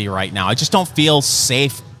York City right now. I just don't feel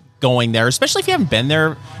safe going there, especially if you haven't been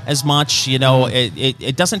there as much.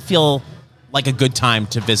 It doesn't feel like a good time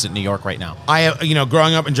to visit New York right now.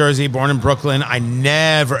 Growing up in Jersey, born in Brooklyn, I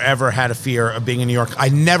never, ever had a fear of being in New York. I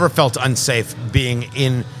never felt unsafe being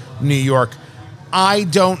in New York. I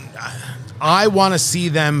want to see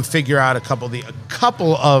them figure out a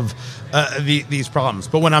couple of these problems.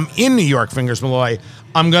 But when I'm in New York, Fingers Malloy,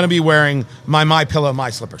 I'm going to be wearing my MyPillow My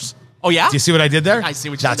Slippers. Oh, yeah? Do you see what I did there? I see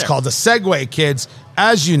what you did there. That's called a segue, kids.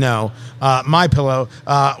 As you know,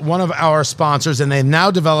 MyPillow, one of our sponsors, and they've now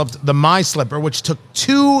developed the My Slipper, which took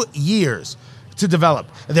 2 years to develop.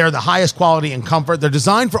 They're the highest quality and comfort. They're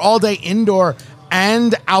designed for all-day indoor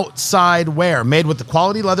and outside wear, made with the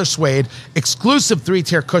quality leather suede, exclusive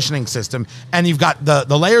 3-tier cushioning system, and you've got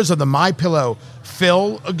the layers of the MyPillow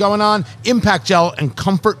fill going on, impact gel, and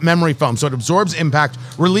comfort memory foam. So it absorbs impact,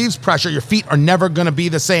 relieves pressure. Your feet are never going to be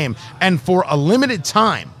the same. And for a limited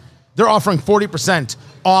time, they're offering 40%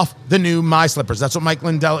 off the new My Slippers. That's what Mike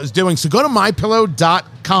Lindell is doing. So go to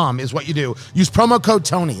MyPillow.com is what you do. Use promo code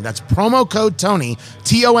Tony. That's promo code Tony,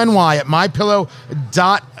 Tony, at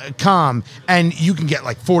MyPillow.com. And you can get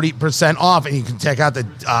like 40% off, and you can check out the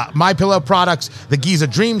MyPillow products, the Giza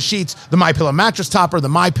Dream Sheets, the MyPillow mattress topper, the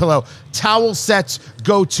MyPillow towel sets.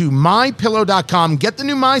 Go to MyPillow.com. Get the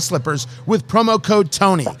new My Slippers with promo code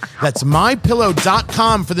Tony. That's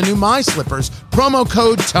MyPillow.com for the new My Slippers. Promo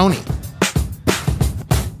code Tony.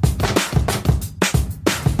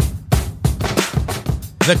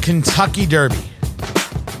 The Kentucky Derby,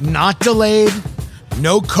 not delayed,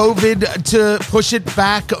 no COVID to push it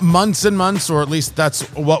back months and months, or at least that's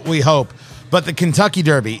what we hope. But the Kentucky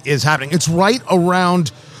Derby is happening. It's right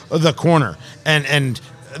around the corner. And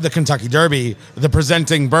the Kentucky Derby, the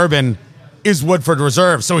presenting bourbon is Woodford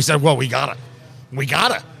Reserve. So we said, well, we gotta.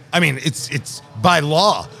 I mean, it's by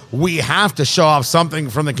law. We have to show off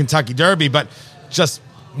something from the Kentucky Derby, but just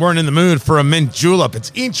weren't in the mood for a mint julep. It's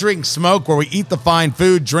Eat, Drink, Smoke, where we eat the fine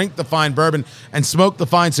food, drink the fine bourbon, and smoke the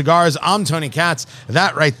fine cigars. I'm Tony Katz.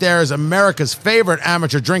 That right there is America's favorite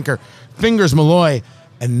amateur drinker, Fingers Malloy,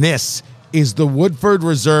 and this is the Woodford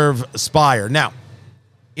Reserve Spire. Now,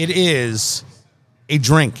 it is a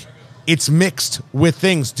drink. It's mixed with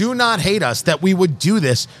things. Do not hate us that we would do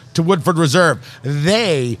this to Woodford Reserve.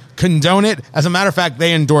 They condone it. As a matter of fact,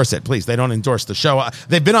 they endorse it. Please, they don't endorse the show.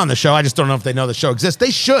 They've been on the show. I just don't know if they know the show exists. They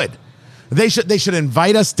should. They should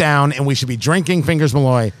invite us down, and we should be drinking Fingers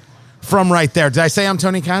Malloy from right there. Did I say I'm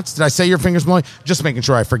Tony Katz? Did I say you're Fingers Malloy? Just making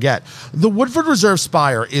sure I forget. The Woodford Reserve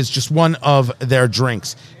Spire is just one of their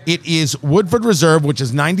drinks. It is Woodford Reserve, which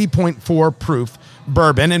is 90.4 proof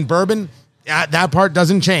bourbon, and bourbon, that part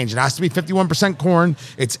doesn't change. It has to be 51% corn.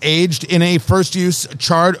 It's aged in a first-use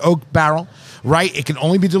charred oak barrel, right? It can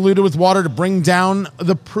only be diluted with water to bring down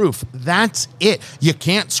the proof. That's it. You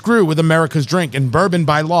can't screw with America's drink, and bourbon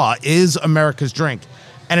by law is America's drink.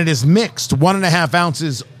 And it is mixed 1.5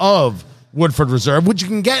 ounces of Woodford Reserve, which you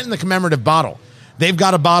can get in the commemorative bottle. They've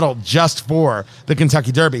got a bottle just for the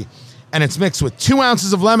Kentucky Derby, and it's mixed with 2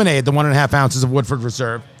 ounces of lemonade, the 1.5 ounces of Woodford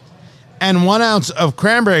Reserve, and 1 ounce of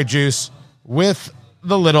cranberry juice with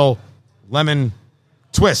the little lemon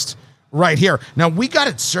twist right here. Now, we got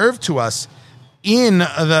it served to us in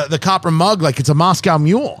the copper mug like it's a Moscow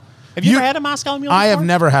Mule. Have you ever had a Moscow Mule before? I have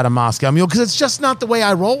never had a Moscow Mule because it's just not the way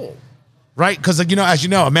I roll, right? Because, as you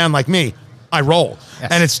know, a man like me, I roll,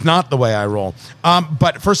 yes. And it's not the way I roll.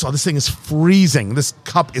 But first of all, this thing is freezing. This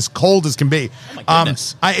cup is cold as can be. Oh my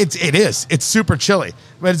goodness. It is. It's super chilly,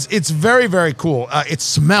 but it's very, very cool. It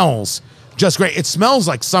smells just great. It smells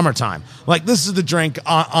like summertime. Like this is the drink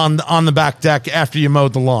on the back deck after you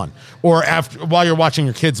mowed the lawn, or while you're watching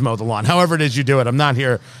your kids mow the lawn. However it is you do it, I'm not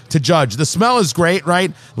here to judge. The smell is great, right?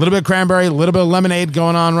 A little bit of cranberry, a little bit of lemonade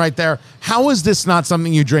going on right there. How is this not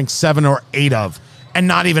something you drink 7 or 8 of and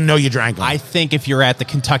not even know you drank them. I think if you're at the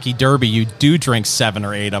Kentucky Derby, you do drink 7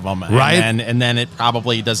 or 8 of them, right? And then it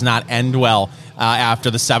probably does not end well after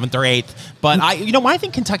the 7th or 8th. But when I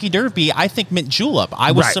think Kentucky Derby, I think mint julep.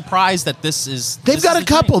 I was surprised that this is. They've got a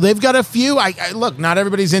couple. They've got a few. I look. Not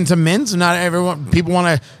everybody's into mints. Not everyone. People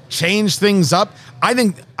want to change things up. I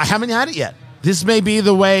think I haven't had it yet. This may be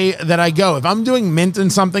the way that I go. If I'm doing mint in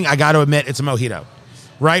something, I got to admit it's a mojito.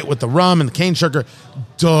 Right, with the rum and the cane sugar,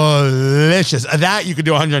 delicious. That you could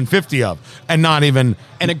do 150 of, and not even.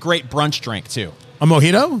 And a great brunch drink too. A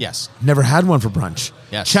mojito? Yes. Never had one for brunch.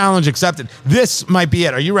 Yes. Challenge accepted. This might be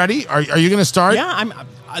it. Are you ready? Are you going to start? Yeah,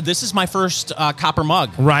 this is my first copper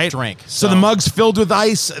mug drink. So the mug's filled with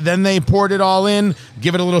ice. Then they poured it all in.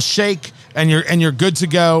 Give it a little shake, and you're good to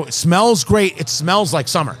go. It smells great. It smells like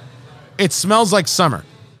summer. It smells like summer.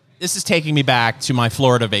 This is taking me back to my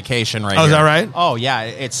Florida vacation right here. Oh, is that right? Oh, yeah.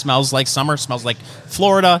 It smells like summer. It smells like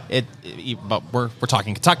Florida. But we're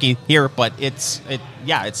talking Kentucky here, but it's.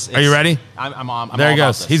 Are you ready? I'm there he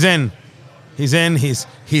goes. He's in.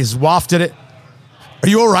 He's wafted it. Are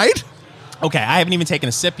you all right? Okay, I haven't even taken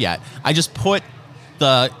a sip yet. I just put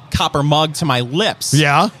the copper mug to my lips.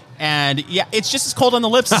 Yeah. And it's just as cold on the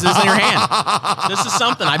lips as it is in your hand. This is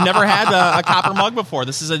something. I've never had a copper mug before.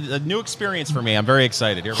 This is a new experience for me. I'm very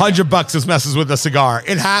excited. Here $100 this messes with a cigar.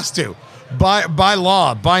 It has to. By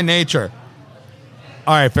law, by nature.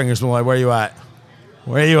 All right, Fingers Malloy, where you at?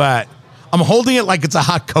 Where are you at? I'm holding it like it's a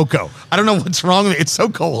hot cocoa. I don't know what's wrong with it. It's so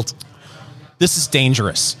cold. This is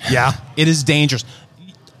dangerous. Yeah. It is dangerous.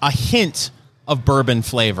 A hint of bourbon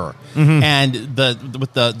flavor, and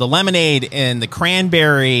with the lemonade and the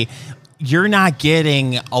cranberry, you're not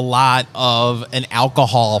getting a lot of an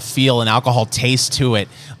alcohol feel, an alcohol taste to it.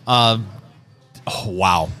 Oh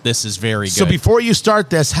wow, this is very good. So before you start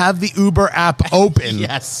this, have the Uber app open.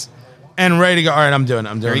 Yes, and ready to go. All right, I'm doing.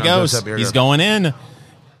 There he goes. He's going in.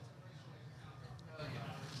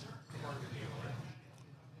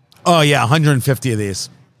 Oh yeah, 150 of these.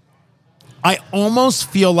 I almost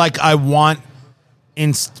feel like I want.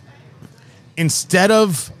 Instead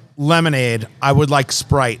of lemonade, I would like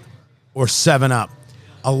Sprite or 7-Up.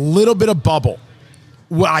 A little bit of bubble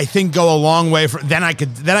will, I think, go a long way. Then I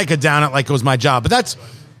could down it like it was my job. But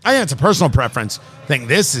I think it's a personal preference thing.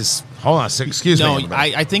 This is, hold on, excuse me. No,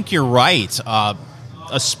 I think you're right. A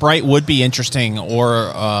Sprite would be interesting,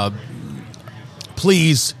 or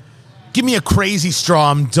please give me a crazy straw.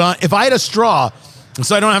 I'm done. If I had a straw,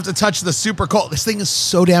 so I don't have to touch the super cold. This thing is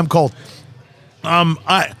so damn cold.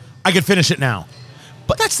 I could finish it now,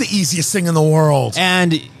 but that's the easiest thing in the world.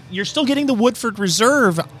 And you're still getting the Woodford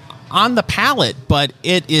Reserve on the palate, but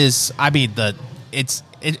it is. I mean, it's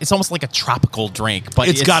almost like a tropical drink, but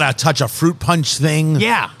it's got a touch of fruit punch thing.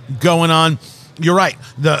 Yeah, going on. You're right.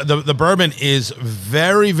 The bourbon is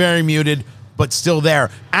very, very muted, but still there.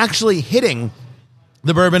 Actually, hitting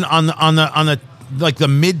the bourbon on the like the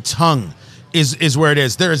mid tongue is where it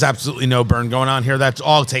is. There is absolutely no burn going on here. That's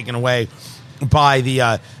all taken away by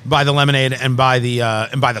the lemonade and by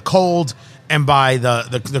the cold and by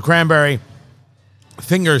the cranberry.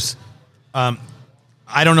 Fingers, I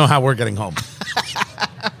don't know how we're getting home.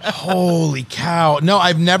 Holy cow. No,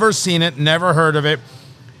 I've never seen it, never heard of it.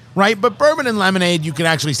 Right? But bourbon and lemonade, you can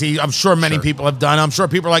actually see. I'm sure many people have done. I'm sure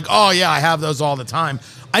people are like, oh, yeah, I have those all the time.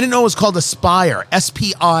 I didn't know it was called Aspire.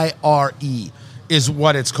 Spire is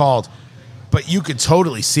what it's called. But you could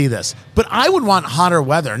totally see this. But I would want hotter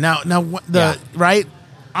weather. Right?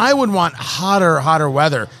 I would want hotter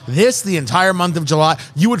weather. The entire month of July,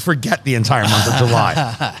 you would forget the entire month of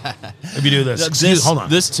July if you do this. Hold on.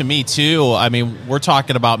 This to me, too, I mean, we're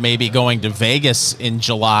talking about maybe going to Vegas in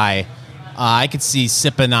July. I could see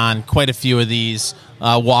sipping on quite a few of these,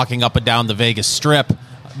 walking up and down the Vegas Strip.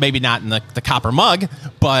 Maybe not in the copper mug,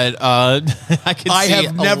 but I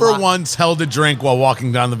have never once held a drink while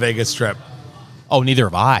walking down the Vegas Strip. Oh, neither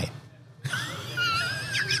have I.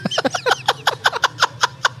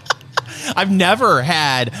 I've never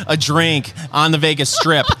had a drink on the Vegas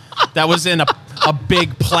Strip that was in a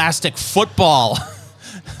big plastic football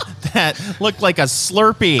that looked like a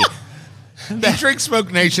Slurpee. The Drink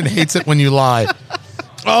Smoke Nation hates it when you lie.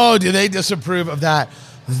 Oh, do they disapprove of that?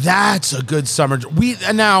 That's a good summer.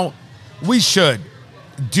 We should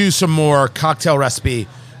do some more cocktail recipe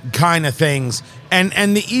kind of things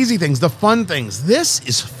and the easy things, the fun things. This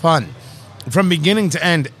is fun from beginning to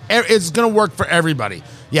end. It's going to work for everybody.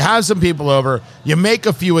 You have some people over, you make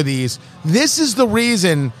a few of these. This is the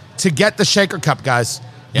reason to get the shaker cup, guys.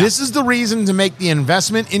 Yeah. This is the reason to make the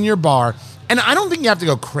investment in your bar. And I don't think you have to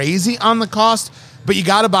go crazy on the cost. but you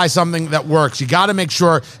got to buy something that works. You got to make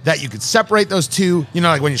sure that you can separate those two. You know,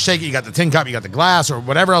 like when you shake it, you got the tin cup, you got the glass or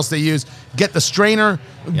whatever else they use. Get the strainer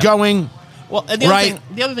going. Well, and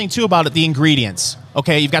the other thing too about it, the ingredients.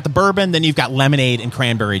 Okay, you've got the bourbon, then you've got lemonade and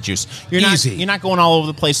cranberry juice. You're not going all over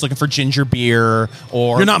the place looking for ginger beer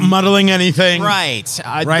or you're not muddling anything. Right.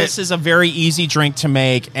 This is a very easy drink to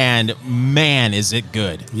make, and man, is it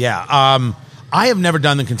good. Yeah. I have never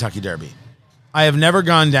done the Kentucky Derby. I have never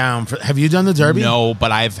gone down for. Have you done the Derby? No,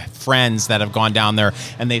 but I have friends that have gone down there,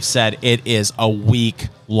 and they've said it is a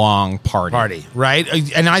week-long party. Right?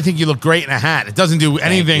 And I think you look great in a hat. It doesn't do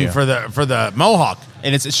anything for the mohawk.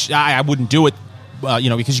 And I wouldn't do it,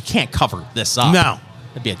 because you can't cover this up. No,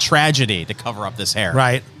 it'd be a tragedy to cover up this hair.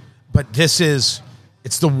 Right, but it's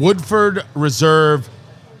the Woodford Reserve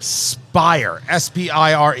Spire,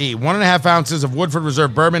 Spire, 1.5 ounces of Woodford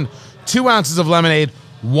Reserve bourbon, 2 ounces of lemonade,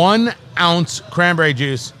 1 ounce cranberry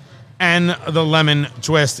juice, and the lemon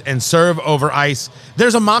twist, and serve over ice.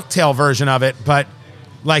 There's a mocktail version of it, but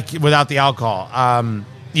like without the alcohol.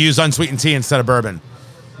 You use unsweetened tea instead of bourbon.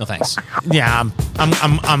 No thanks. Yeah,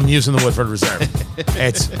 I'm using the Woodford Reserve.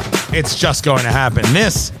 It's just going to happen.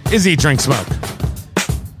 This is Eat, Drink, Smoke.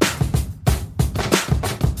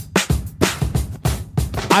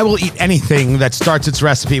 I will eat anything that starts its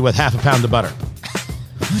recipe with 1/2 pound of butter.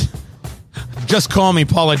 Just call me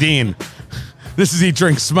Paula Dean. This is Eat,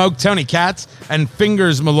 Drink, Smoke. Tony Katz and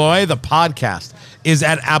Fingers Malloy. The podcast is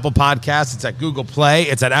at Apple Podcasts. It's at Google Play.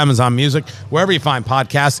 It's at Amazon Music. Wherever you find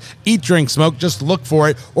podcasts, Eat, Drink, Smoke. Just look for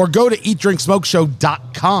it. Or go to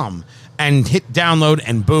eatdrinksmokeshow.com and hit download,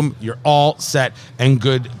 and boom, you're all set and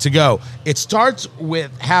good to go. It starts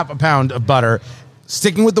with 1/2 pound of butter.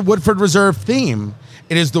 Sticking with the Woodford Reserve theme,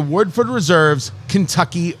 it is the Woodford Reserve's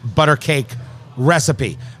Kentucky butter cake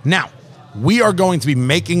recipe. Now, we are going to be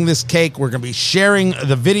making this cake. We're going to be sharing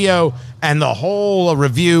the video and the whole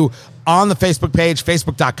review on the Facebook page,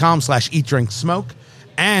 facebook.com/eatdrinksmoke,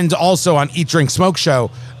 and also on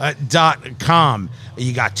eatdrinksmokeshow.com.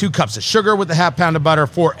 You got 2 cups of sugar with the 1/2 pound of butter,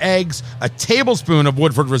 4 eggs, a tablespoon of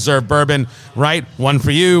Woodford Reserve bourbon, right? 1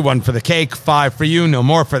 for you, 1 for the cake, 5 for you, no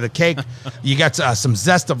more for the cake. You got some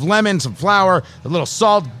zest of lemon, some flour, a little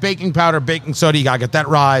salt, baking powder, baking soda. You got to get that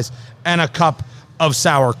rise, and a cup of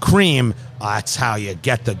sour cream. That's how you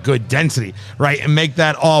get the good density, right? And make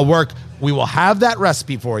that all work. We will have that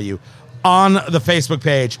recipe for you on the Facebook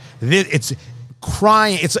page. It's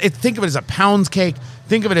crying. Think of it as a pound cake.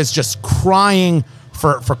 Think of it as just crying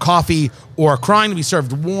for coffee, or crying to be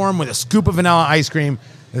served warm with a scoop of vanilla ice cream.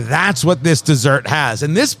 That's what this dessert has.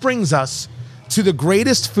 And this brings us to the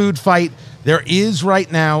greatest food fight there is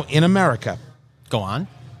right now in America. Go on.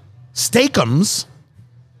 Steakums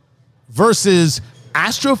versus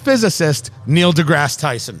astrophysicist Neil deGrasse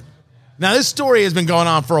Tyson. Now, this story has been going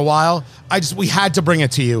on for a while. We had to bring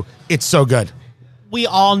it to you. It's so good. We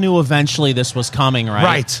all knew eventually this was coming, right?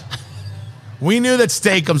 Right. We knew that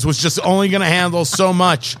Steakums was just only going to handle so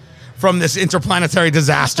much from this interplanetary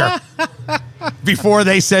disaster before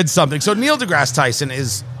they said something. So Neil deGrasse Tyson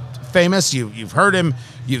is famous. You've heard him.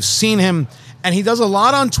 You've seen him. And he does a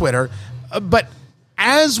lot on Twitter. But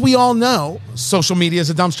as we all know, social media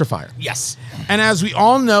is a dumpster fire. Yes. And as we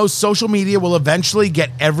all know, social media will eventually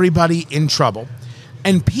get everybody in trouble.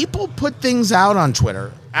 And people put things out on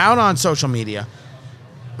Twitter, out on social media,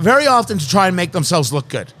 very often to try and make themselves look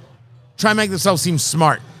good. Try and make themselves seem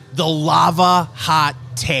smart. The lava hot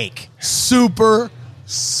take. Super,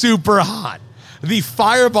 super hot. The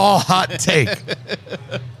fireball hot take.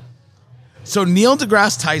 So Neil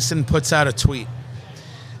deGrasse Tyson puts out a tweet.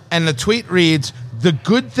 And the tweet reads, "The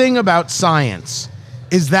good thing about science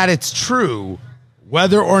is that it's true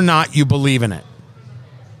whether or not you believe in it."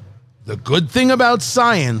 The good thing about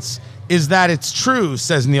science is that it's true,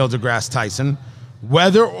 says Neil deGrasse Tyson,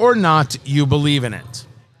 whether or not you believe in it.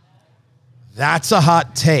 That's a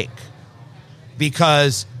hot take,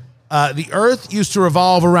 because the Earth used to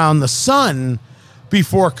revolve around the sun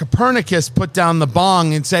before Copernicus put down the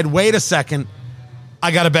bong and said, wait a second,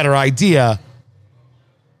 I got a better idea.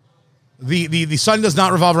 The sun does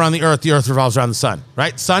not revolve around the Earth revolves around the sun,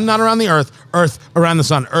 right? Sun not around the Earth around the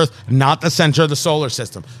sun, Earth not the center of the solar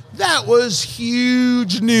system. That was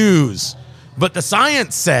huge news. But the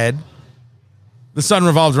science said the sun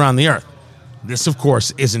revolved around the Earth. This, of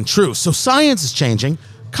course, isn't true. So science is changing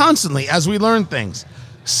constantly as we learn things.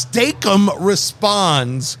 Steakum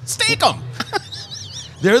responds. Steakum!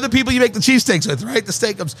 They're the people you make the cheesesteaks with, right? The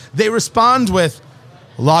Steakums. They respond with,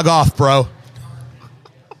 log off, bro.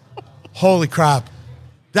 Holy crap.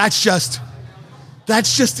 That's just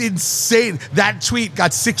insane. That tweet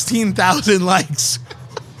got 16,000 likes.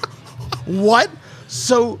 What?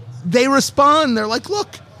 So they respond. They're like,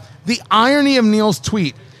 look, the irony of Neil's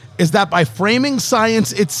tweet is that by framing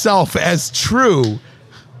science itself as true,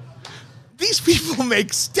 these people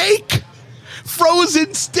make steak,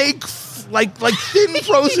 frozen steak, like thin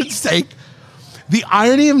frozen steak. The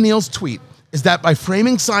irony of Neil's tweet is that by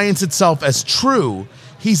framing science itself as true,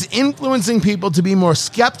 he's influencing people to be more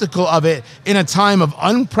skeptical of it in a time of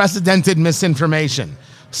unprecedented misinformation.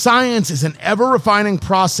 Science is an ever-refining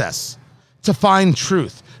process to find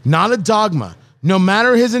truth, not a dogma. No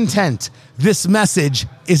matter his intent, this message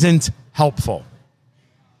isn't helpful.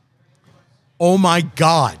 Oh my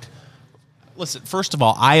God. Listen, first of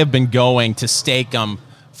all, I have been going to Steak-umm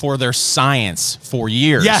for their science for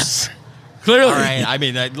years. Yes. Clearly. All right. I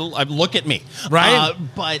mean, look at me. Right?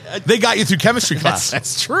 But they got you through chemistry class.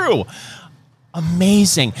 That's true.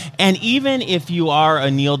 Amazing. And even if you are a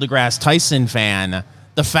Neil deGrasse Tyson fan,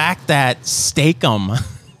 the fact that Steak-umm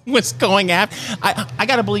was going after, I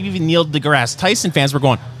got to believe even Neil deGrasse Tyson fans were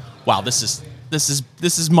going, wow, this is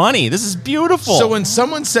money. This is beautiful. So when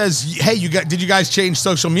someone says, hey, did you guys change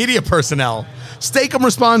social media personnel? Steak-umm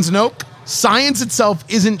responds, nope. Science itself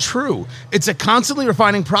isn't true. It's a constantly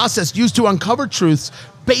refining process used to uncover truths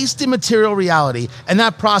based in material reality, and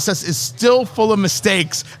that process is still full of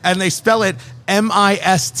mistakes, and they spell it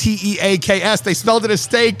M-I-S-T-E-A-K-S. They spelled it as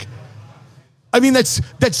steak. I mean,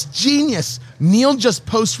 that's genius. Neil just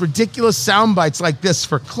posts ridiculous sound bites like this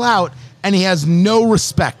for clout, and he has no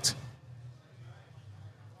respect.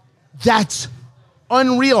 That's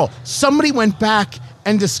unreal. Somebody went back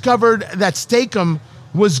and discovered that Steak-umm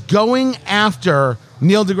was going after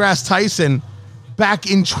Neil deGrasse Tyson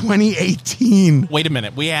back in 2018. Wait a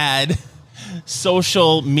minute. We had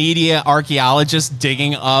social media archaeologists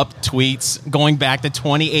digging up tweets going back to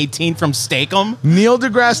 2018 from Steak-umm. Neil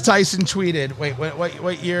deGrasse Tyson tweeted, wait,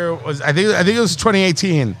 what year was, I think it was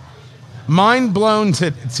 2018. Mind blown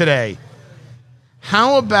today.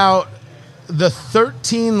 How about the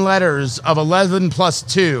 13 letters of 11 plus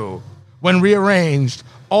 2, when rearranged,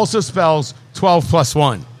 also spells 12 plus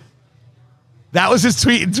 1. That was his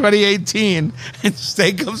tweet in 2018, and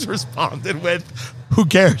Steak-umm's responded with, who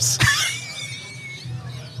cares?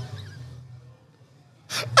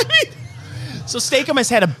 I mean, so Steak-umm has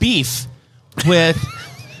had a beef with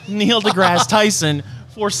Neil deGrasse Tyson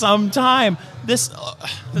for some time.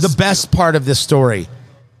 The best part of this story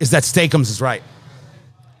is that Steak-umm is right.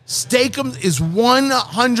 Steak-umm is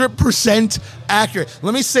 100% accurate.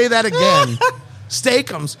 Let me say that again.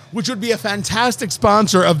 Steak-umm, which would be a fantastic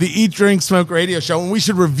sponsor of the Eat, Drink, Smoke radio show, and we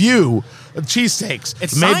should review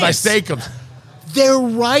cheesesteaks made by Steak-umm. They're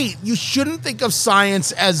right. You shouldn't think of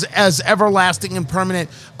science as everlasting and permanent.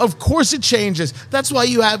 Of course it changes. That's why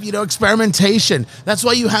you have, experimentation. That's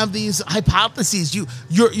why you have these hypotheses.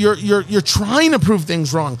 You're trying to prove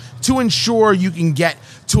things wrong to ensure you can get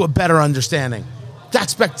to a better understanding.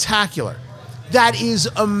 That's spectacular. That is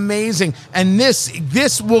amazing. And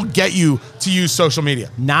this will get you to use social media.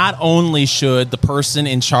 Not only should the person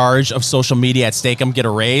in charge of social media at Steak-umm get a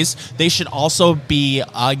raise, they should also be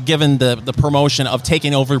given the promotion of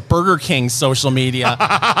taking over Burger King's social media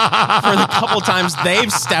for the couple times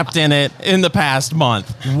they've stepped in it in the past month.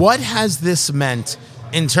 What has this meant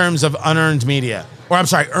in terms of unearned media? Or I'm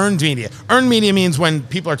sorry, earned media. Earned media means when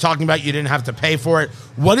people are talking about you didn't have to pay for it.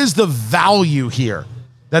 What is the value here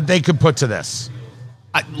that they could put to this?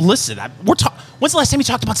 Listen, when's the last time you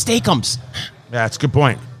talked about Steak-umms? Yeah, that's a good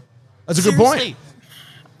point. That's a good point.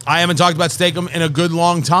 I haven't talked about Steak-umm in a good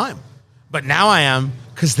long time. But now I am,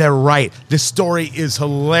 because they're right. This story is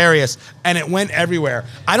hilarious, and it went everywhere.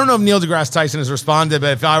 I don't know if Neil deGrasse Tyson has responded,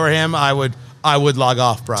 but if I were him, I would log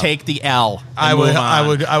off, bro. Take the L.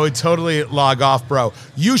 I would totally log off, bro.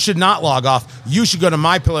 You should not log off. You should go to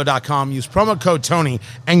mypillow.com, use promo code Tony,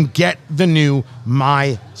 and get the new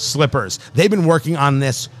My Slippers. They've been working on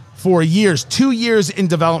this for years, 2 years in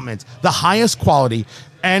development. The highest quality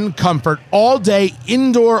and comfort all day,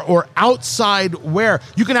 indoor or outside wear.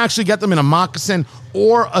 You can actually get them in a moccasin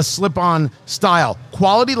or a slip-on style.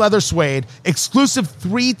 Quality leather suede, exclusive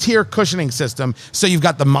 3-tier cushioning system. So you've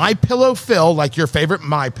got the MyPillow fill, like your favorite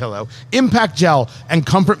MyPillow, impact gel, and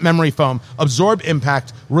comfort memory foam. Absorb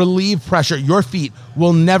impact, relieve pressure. Your feet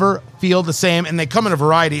will never feel the same, and they come in a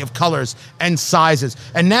variety of colors and sizes.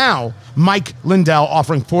 And now, Mike Lindell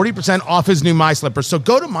offering 40% off his new My Slippers. So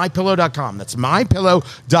go to mypillow.com. That's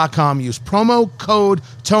mypillow.com. Use promo code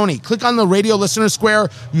Tony. Click on the radio listener square.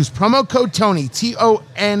 Use promo code Tony, Tony,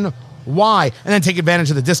 and then take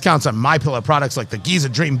advantage of the discounts on MyPillow products like the Giza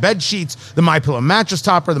Dream bed sheets, the MyPillow mattress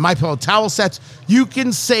topper, the MyPillow towel sets. You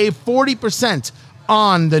can save 40%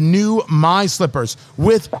 on the new My Slippers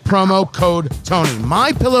with promo code Tony.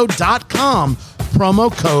 MyPillow.com,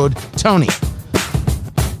 promo code Tony.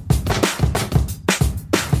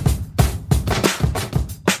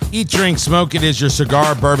 Eat, drink, smoke. It is your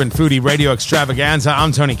cigar, bourbon, foodie, radio extravaganza.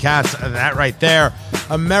 I'm Tony Katz. That right there,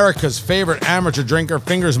 America's favorite amateur drinker,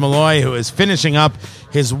 Fingers Malloy, who is finishing up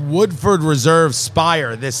his Woodford Reserve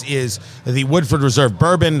Spire. This is the Woodford Reserve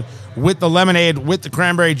bourbon with the lemonade, with the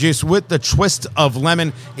cranberry juice, with the twist of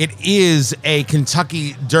lemon. It is a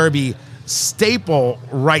Kentucky Derby staple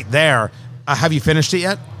right there. Have you finished it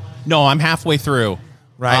yet? No, I'm halfway through.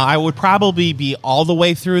 Right. I would probably be all the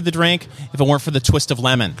way through the drink if it weren't for the twist of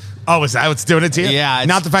lemon. Oh, is that what's doing it to you? Yeah.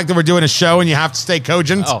 Not the fact that we're doing a show and you have to stay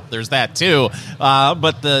cogent? Oh, there's that too.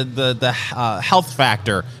 But the health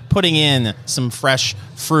factor, putting in some fresh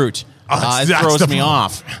fruit, it throws me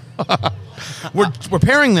off. We're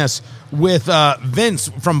pairing this with Vince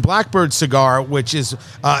from Blackbird Cigar, which is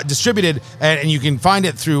distributed, and you can find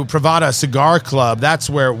it through Privada Cigar Club.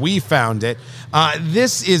 That's where we found it.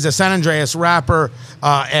 This is a San Andreas wrapper,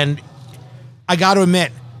 and I got to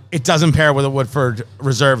admit, it doesn't pair with a Woodford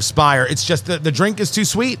Reserve Spire. It's just the drink is too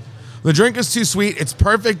sweet. The drink is too sweet. It's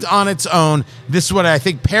perfect on its own. This would, I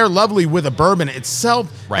think, pair lovely with a bourbon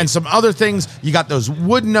itself and some other things. You got those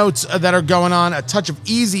wood notes that are going on, a touch of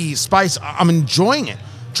easy spice. I'm enjoying it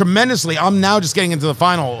tremendously. I'm now just getting into the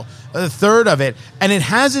final third of it, and it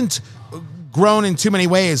hasn't grown in too many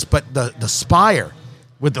ways, but the Spire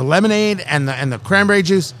with the lemonade and the cranberry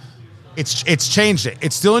juice, it's changed it.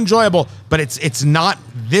 It's still enjoyable, but it's not.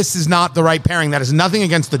 This is not the right pairing. That is nothing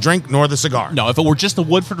against the drink nor the cigar. No, if it were just the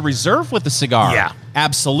Woodford Reserve with the cigar, yeah,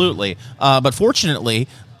 absolutely. But fortunately,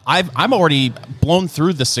 I'm already blown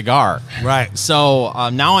through the cigar, right? So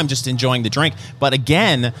now I'm just enjoying the drink. But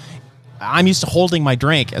again, I'm used to holding my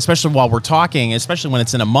drink, especially while we're talking, especially when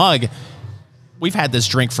it's in a mug. We've had this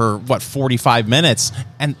drink for 45 minutes,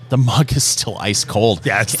 and the mug is still ice cold.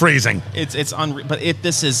 Yeah, it's freezing. It's unreal. But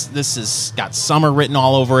this is got summer written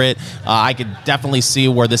all over it. I could definitely see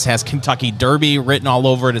where this has Kentucky Derby written all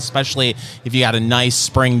over it, especially if you got a nice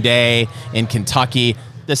spring day in Kentucky.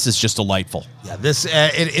 This is just delightful. Yeah,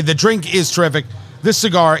 the drink is terrific. This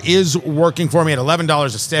cigar is working for me at $11 a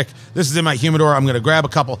stick. This is in my humidor. I'm going to grab a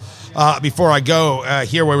couple before I go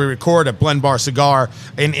here where we record at Blend Bar Cigar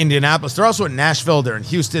in Indianapolis. They're also in Nashville. They're in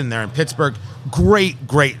Houston. They're in Pittsburgh. Great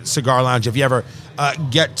cigar lounge if you ever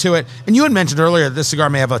get to it. And you had mentioned earlier that this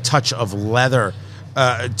cigar may have a touch of leather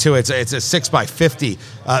to it. It's a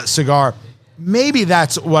 6x50 cigar. Maybe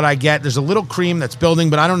that's what I get. There's a little cream that's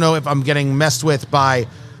building, but I don't know if I'm getting messed with by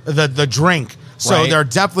the drink. So there are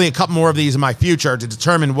definitely a couple more of these in my future to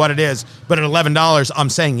determine what it is. But at $11, I'm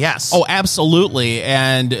saying yes. Oh, absolutely.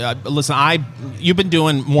 And listen, you've been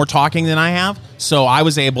doing more talking than I have, so I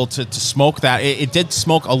was able to smoke that. It did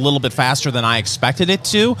smoke a little bit faster than I expected it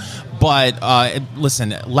to. But listen,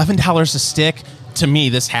 $11 a stick, to me,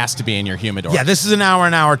 this has to be in your humidor. Yeah, this is an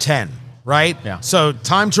hour 10, right? Yeah. So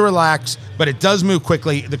time to relax, but it does move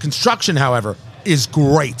quickly. The construction, however, is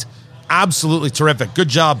great. Absolutely terrific. Good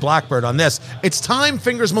job, Blackbird, on this. It's time,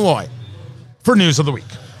 Fingers Malloy, for News of the Week.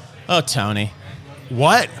 Oh, Tony.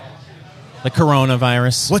 What? The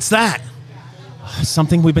coronavirus. What's that?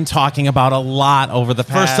 Something we've been talking about a lot over the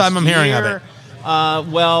past First time I'm hearing of it.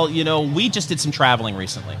 Well, we just did some traveling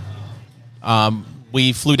recently.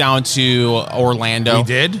 We flew down to Orlando. We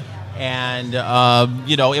did? And,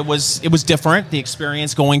 it was different, the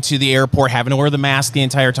experience going to the airport, having to wear the mask the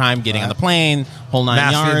entire time, getting on the plane, whole 9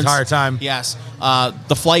 yards. Mask the entire time. Yes.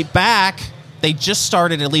 The flight back, they just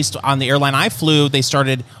started, at least on the airline I flew, they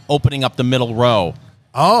started opening up the middle row.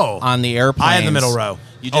 Oh. On the airplane. I had the middle row.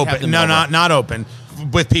 You did open. have the middle row. Not open,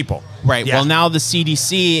 with people. Right. Yeah. Well, now the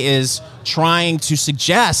CDC is trying to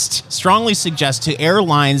strongly suggest to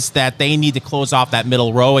airlines that they need to close off that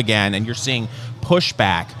middle row again, and you're seeing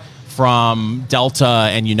pushback from Delta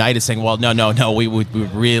and United saying, well, no, we would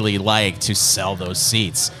really like to sell those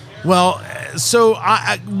seats. Well, so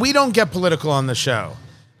we don't get political on the show.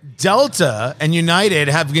 Delta and United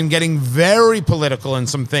have been getting very political in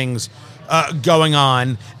some things going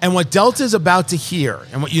on. And what Delta is about to hear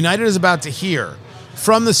and what United is about to hear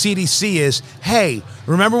from the CDC is, hey,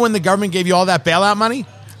 remember when the government gave you all that bailout money?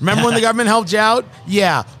 Remember when the government helped you out?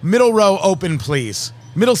 Yeah, middle row open, please.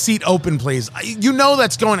 Middle seat open, please. You know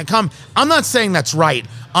that's going to come. I'm not saying that's right.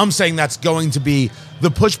 I'm saying that's going to be the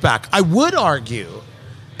pushback. I would argue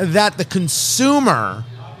that the consumer,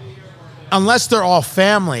 unless they're all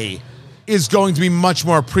family, is going to be much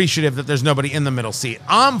more appreciative that there's nobody in the middle seat.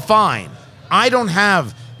 I'm fine. I don't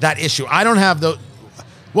have that issue. I don't have the...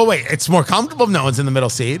 Well, wait, it's more comfortable if no one's in the middle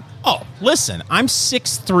seat. Oh, listen, I'm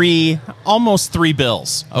 6'3", almost 3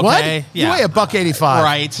 bills. Okay? What? Yeah. You weigh $185.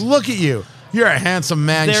 Right. Look at you. You're a handsome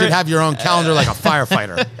man. You should have your own calendar like a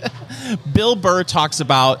firefighter. Bill Burr talks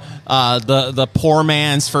about the poor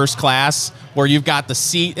man's first class, where you've got the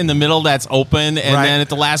seat in the middle that's open, and then at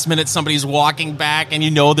the last minute somebody's walking back, and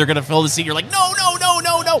you know they're going to fill the seat. You're like, no.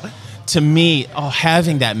 To me,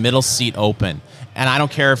 having that middle seat open, and I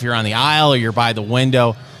don't care if you're on the aisle or you're by the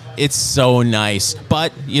window, it's so nice.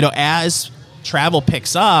 But, as travel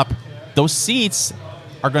picks up, those seats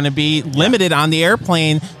are going to be limited on the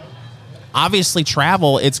airplane. Obviously,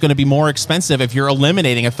 travel, it's going to be more expensive if you're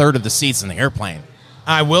eliminating a third of the seats in the airplane.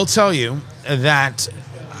 I will tell you that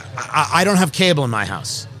I don't have cable in my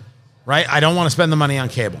house, right? I don't want to spend the money on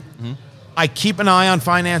cable. Mm-hmm. I keep an eye on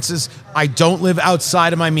finances. I don't live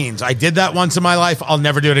outside of my means. I did that once in my life. I'll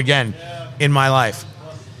never do it again in my life.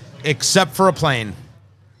 Except for a plane,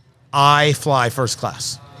 I fly first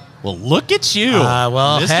class. Well, look at you,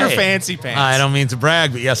 Mr. Fancy Pants. I don't mean to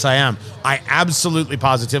brag, but yes, I am. I absolutely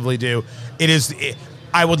positively do.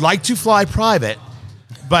 I would like to fly private,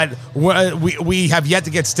 but we have yet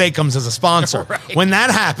to get Steakums as a sponsor. Right. When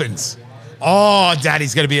that happens,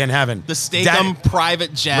 Daddy's going to be in heaven. The Steakum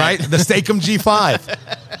private jet. Right? The Steakum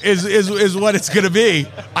G5 is what it's going to be.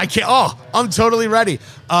 I can't. I'm totally ready.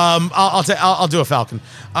 I'll do a Falcon.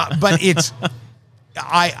 But it's...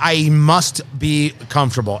 I must be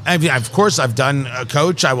comfortable. I mean, of course, I've done a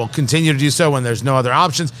coach. I will continue to do so when there's no other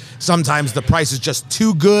options. Sometimes the price is just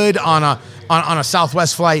too good on a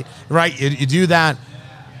Southwest flight, right? You do that.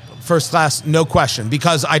 First class, no question,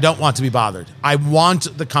 because I don't want to be bothered. I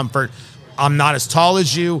want the comfort. I'm not as tall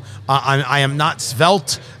as you. I am not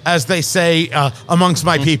svelte, as they say amongst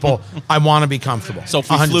my people. I want to be comfortable. So if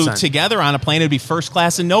we 100%. Flew together on a plane, it'd be first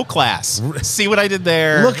class and no class. See what I did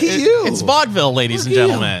there? Look at you. It's vaudeville, ladies and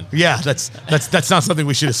gentlemen. Yeah, that's not something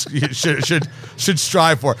we should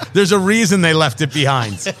strive for. There's a reason they left it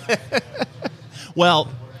behind. Well,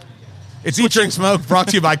 it's Eat, Drink, Smoke, brought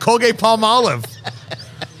to you by Colgate-Palmolive.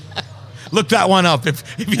 Look that one up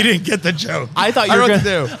if you didn't get the joke. I thought you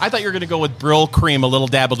were going to go with Brill Cream, a little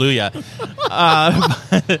Dabalooya.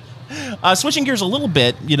 Switching gears a little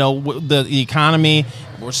bit, the economy,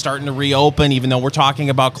 we're starting to reopen, even though we're talking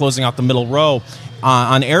about closing out the middle row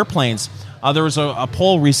on airplanes. There was a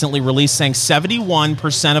poll recently released saying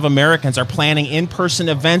 71% of Americans are planning in-person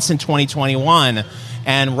events in 2021,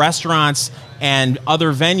 and restaurants and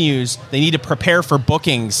other venues, they need to prepare for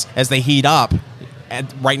bookings as they heat up. And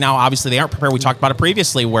right now, obviously, they aren't prepared. We talked about it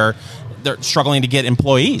previously, where they're struggling to get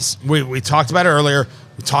employees. We talked about it earlier.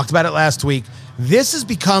 We talked about it last week. This has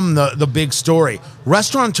become the big story.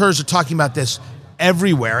 Restaurateurs are talking about this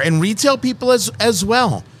everywhere, and retail people as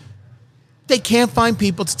well. They can't find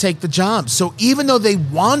people to take the job. So even though they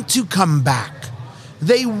want to come back,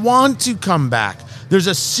 there's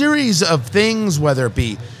a series of things, whether it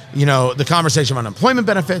be the conversation of unemployment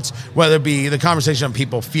benefits, whether it be the conversation of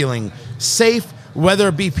people feeling safe, whether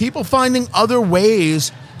it be people finding other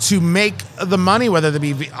ways to make the money, whether it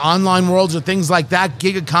be online worlds or things like that,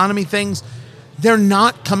 gig economy things, they're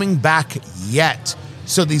not coming back yet.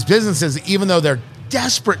 So these businesses, even though they're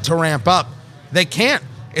desperate to ramp up, they can't.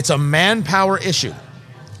 It's a manpower issue.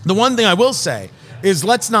 The one thing I will say is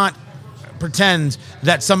let's not pretend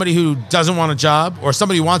that somebody who doesn't want a job or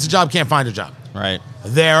somebody who wants a job can't find a job. Right.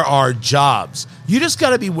 There are jobs. You just got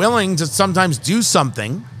to be willing to sometimes do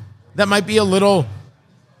something that might be a little...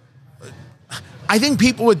 I think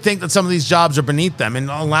people would think that some of these jobs are beneath them. And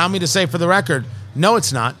allow me to say for the record, no,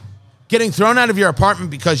 it's not. Getting thrown out of your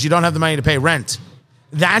apartment because you don't have the money to pay rent,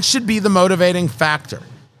 that should be the motivating factor.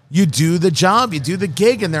 You do the job, you do the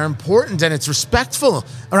gig, and they're important, and it's respectful,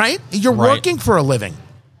 all right? You're working for a living.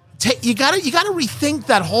 You gotta rethink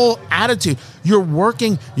that whole attitude. You're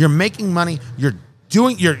working, you're making money, you're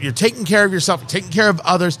taking care of yourself, you're taking care of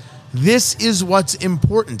others. This is what's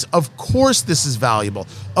important. Of course this is valuable.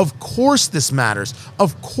 Of course this matters.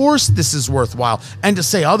 Of course this is worthwhile. And to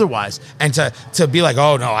say otherwise and to be like,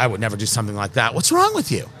 oh, no, I would never do something like that. What's wrong with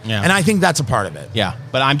you? Yeah. And I think that's a part of it. Yeah,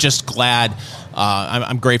 but I'm just glad.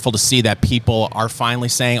 I'm grateful to see that people are finally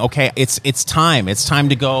saying, okay, it's time. It's time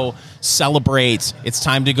to go celebrate. It's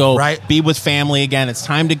time to go be with family again. It's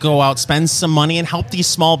time to go out, spend some money, and help these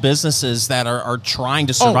small businesses that are trying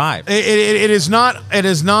to survive. It is not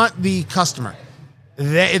the customer.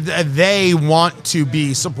 They want to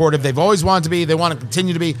be supportive. They've always wanted to be. They want to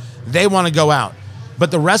continue to be. They want to go out. But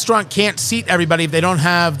the restaurant can't seat everybody if they don't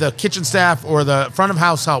have the kitchen staff or the front of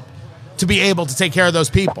house help to be able to take care of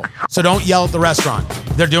those people. So don't yell at the restaurant.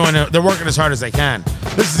 They're working as hard as they can.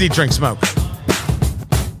 This is Eat, Drink, Smoke.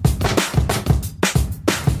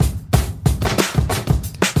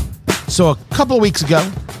 So a couple of weeks ago,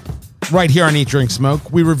 right here on Eat, Drink,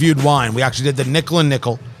 Smoke, we reviewed wine. We actually did the Nickel and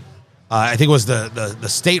Nickel. I think it was the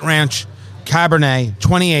State Ranch Cabernet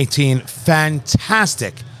 2018.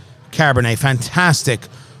 Fantastic Cabernet, fantastic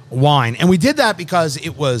wine. And we did that because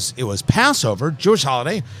it was Passover, Jewish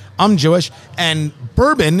holiday. I'm Jewish, and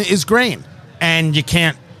bourbon is grain. And you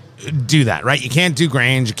can't do that, right? You can't do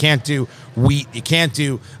grains, you can't do wheat, you can't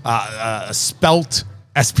do spelt,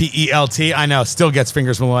 S-P-E-L-T. I know, still gets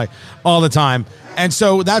fingers from Malloy all the time. And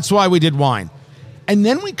so that's why we did wine. And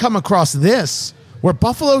then we come across this, where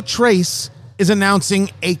Buffalo Trace is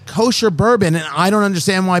announcing a kosher bourbon, and I don't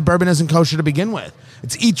understand why bourbon isn't kosher to begin with.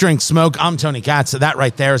 It's Eat, Drink, Smoke. I'm Tony Katz. So that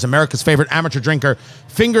right there is America's favorite amateur drinker,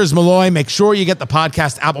 Fingers Malloy. Make sure you get the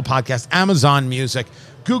podcast, Apple Podcast, Amazon Music,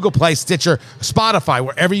 Google Play, Stitcher, Spotify,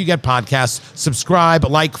 wherever you get podcasts. Subscribe,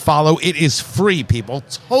 like, follow. It is free, people.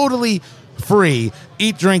 Totally free.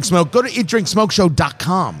 Eat, Drink, Smoke. Go to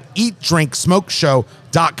eatdrinksmokeshow.com.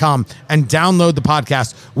 eatdrinksmokeshow.com and download the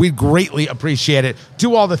podcast. We'd greatly appreciate it.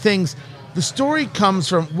 Do all the things. The story comes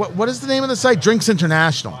from, what is the name of the site? Drinks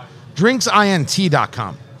International.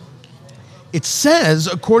 Drinksint.com. It says,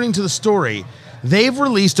 according to the story, they've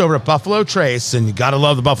released over at Buffalo Trace, and you got to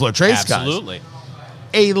love the Buffalo Trace guys. Absolutely.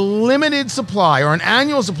 A limited supply or an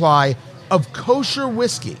annual supply of kosher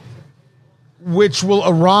whiskey, which will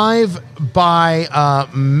arrive by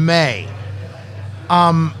May.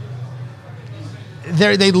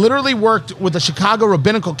 They literally worked with the Chicago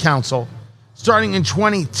Rabbinical Council starting in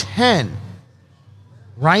 2010,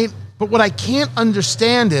 right? But what I can't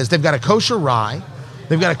understand is they've got a kosher rye,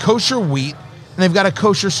 they've got a kosher wheat, and they've got a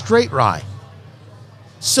kosher straight rye.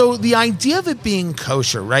 So the idea of it being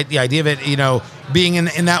kosher, right? The idea of it, being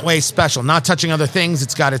in that way special, not touching other things.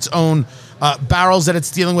 It's got its own barrels that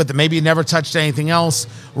it's dealing with that maybe it never touched anything else,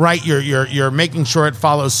 right? You're making sure it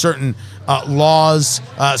follows certain laws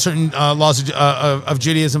of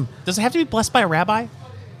Judaism. Does it have to be blessed by a rabbi?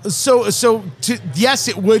 Yes,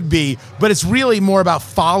 it would be, but it's really more about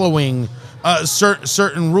following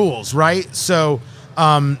certain rules, right? So,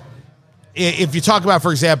 if you talk about,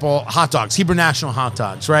 for example, hot dogs, Hebrew National hot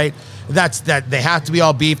dogs, right? That they have to be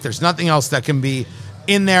all beef. There's nothing else that can be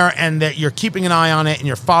in there, and that you're keeping an eye on it and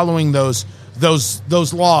you're following those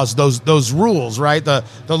laws, those rules, right? The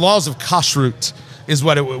laws of kashrut is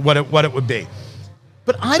what it would be.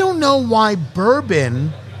 But I don't know why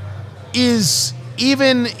bourbon is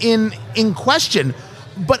even in question.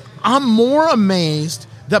 But I'm more amazed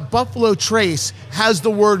that Buffalo Trace has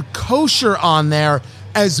the word kosher on there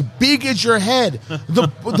as big as your head.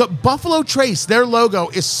 The Buffalo Trace, their logo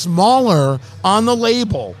is smaller on the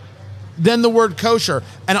label than the word kosher.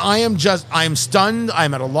 And I am stunned.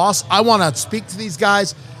 I'm at a loss. I want to speak to these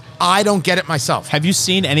guys. I don't get it myself. Have you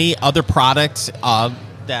seen any other product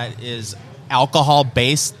that is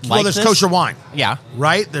alcohol-based like this? Well, there's kosher wine. Yeah.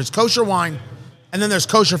 Right? There's kosher wine, and then there's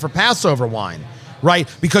kosher for Passover wine. Right?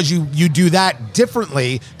 Because you do that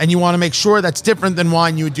differently, and you want to make sure that's different than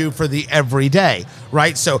wine you would do for the everyday,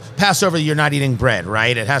 right? So Passover, you're not eating bread,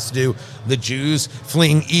 right? It has to do the Jews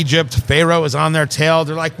fleeing Egypt. Pharaoh is on their tail.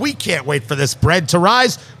 They're like, we can't wait for this bread to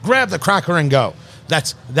rise. Grab the cracker and go.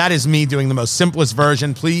 That is me doing the most simplest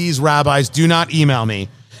version. Please, rabbis, do not email me.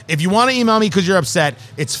 If you want to email me because you're upset,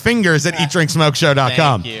 it's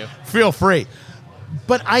fingers@eatdrinksmokeshow.com. Thank you. Feel free.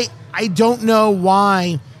 But I don't know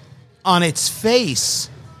why on its face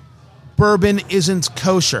bourbon isn't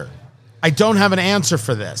kosher. I don't have an answer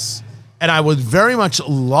for this, and I would very much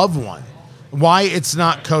love one. Why it's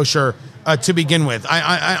not kosher to begin with.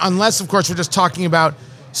 I unless, of course, we're just talking about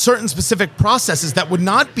certain specific processes that would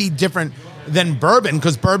not be different than bourbon,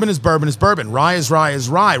 because bourbon is bourbon is bourbon. Rye is rye is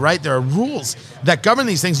rye, right? There are rules that govern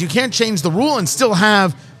these things. You can't change the rule and still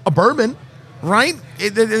have a bourbon, right?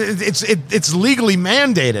 It's legally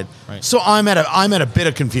mandated. Right. So I'm at a bit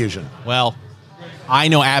of confusion. Well, I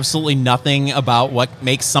know absolutely nothing about what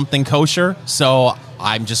makes something kosher, so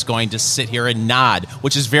I'm just going to sit here and nod,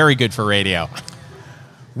 which is very good for radio.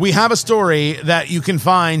 We have a story that you can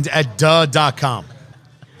find at duh.com.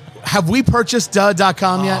 Have we purchased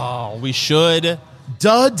duh.com yet? Oh, we should.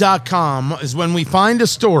 Duh.com is when we find a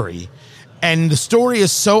story, and the story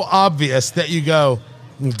is so obvious that you go,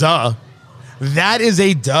 duh. That is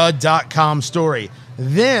a duh.com story.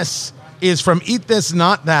 This is from Eat This,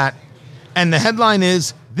 Not That, and the headline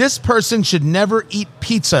is, this person should never eat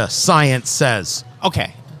pizza, science says.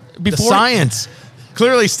 Okay. The science.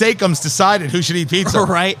 Clearly, Steakums decided who should eat pizza.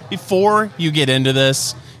 Right. Before you get into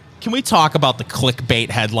this, can we talk about the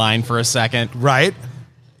clickbait headline for a second? Right.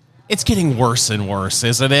 It's getting worse and worse,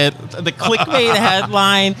 isn't it? The clickbait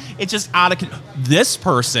headline, it's just out of... This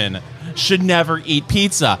person should never eat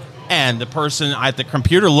pizza. And the person at the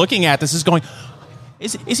computer looking at this is going,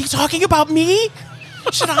 is he talking about me?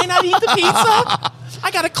 Should I not eat the pizza?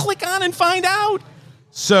 I got to click on and find out.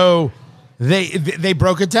 So they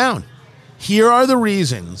broke it down. Here are the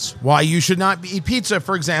reasons why you should not eat pizza,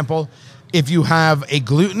 for example, if you have a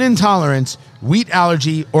gluten intolerance, wheat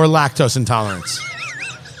allergy, or lactose intolerance.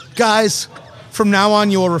 Guys, from now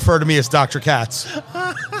on, you will refer to me as Dr. Katz.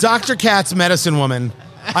 Dr. Katz, medicine woman.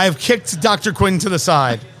 I have kicked Dr. Quinn to the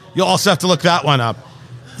side. You'll also have to look that one up.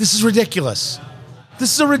 This is ridiculous.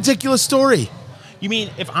 This is a ridiculous story. You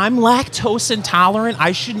mean if I'm lactose intolerant,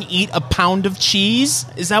 I shouldn't eat a pound of cheese?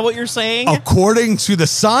 Is that what you're saying? According to the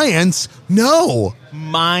science, no.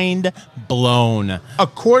 Mind blown.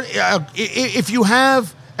 If you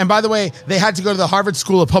have, and by the way, they had to go to the Harvard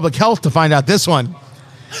School of Public Health to find out this one.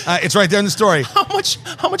 It's right there in the story. How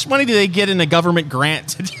much money do they get in a government grant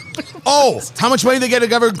to do this? How much money do they get in a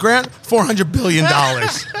government grant? $400 billion.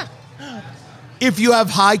 If you have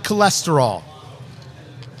high cholesterol,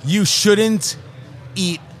 you shouldn't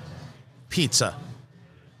eat pizza.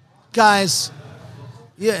 Guys,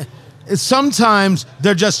 yeah, sometimes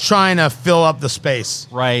they're just trying to fill up the space.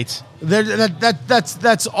 Right.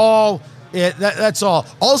 That's all. That's all.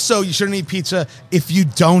 Also, you shouldn't eat pizza if you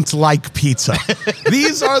don't like pizza.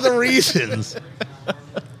 These are the reasons.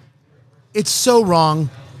 It's so wrong.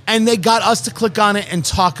 And they got us to click on it and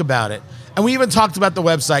talk about it. And we even talked about the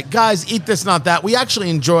website. Guys, eat this, not that. We actually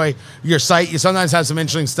enjoy your site. You sometimes have some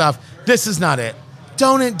interesting stuff. This is not it.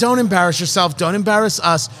 Don't embarrass yourself. Don't embarrass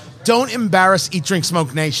us. Don't embarrass Eat, Drink,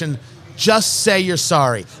 Smoke Nation. Just say you're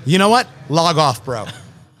sorry. You know what? Log off, bro.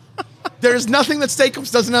 There's nothing that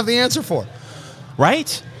Steakums doesn't have the answer for.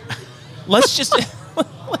 Right? Let's just...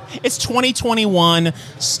 It's 2021.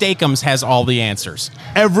 Steakums has all the answers.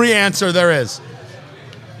 Every answer there is.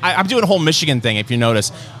 I'm doing a whole Michigan thing, if you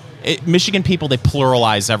notice. Michigan people, they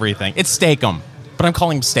pluralize everything. It's Steakum, but I'm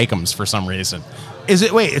calling them Steakums for some reason. Is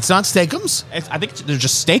it? Wait, it's not Steakums? I think they're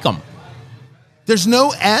just Steakum. There's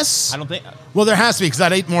no S? I don't think... Well, there has to be, because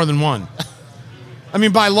I'd ate more than one. I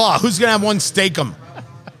mean, by law, who's going to have one Steakum?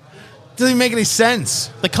 Doesn't even make any sense.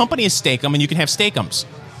 The company is Steakum, and you can have Steakums.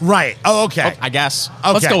 Right. Oh, okay. I guess.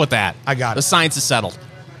 Okay. Let's go with that. I got it. The science is settled.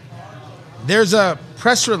 There's a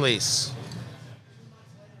press release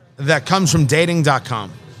that comes from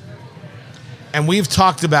dating.com. And we've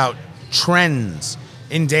talked about trends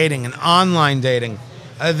in dating and online dating.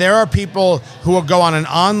 There are people who will go on an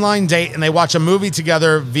online date and they watch a movie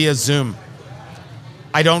together via Zoom.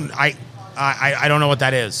 I don't know what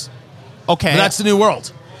that is. Okay. But that's the new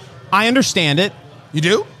world. I understand it. You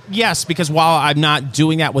do? Yes, because while I'm not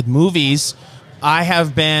doing that with movies, I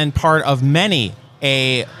have been part of many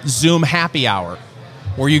a Zoom happy hour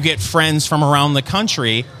where you get friends from around the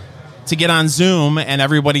country to get on Zoom and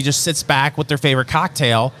everybody just sits back with their favorite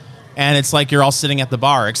cocktail and it's like you're all sitting at the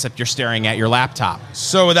bar except you're staring at your laptop.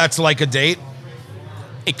 So that's like a date?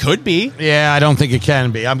 It could be. Yeah, I don't think it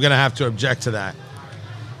can be. I'm going to have to object to that.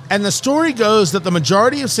 And the story goes that the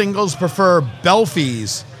majority of singles prefer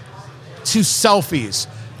belfies to selfies.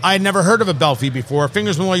 I had never heard of a belfie before.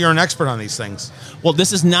 Fingers Malloy, you're an expert on these things. Well,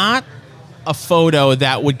 this is not a photo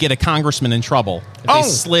that would get a congressman in trouble if they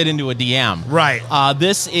slid into a DM. Right.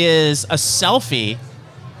 This is a selfie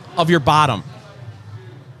of your bottom.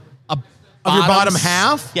 Of your bottom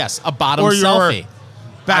half? Yes, a bottom or selfie. Your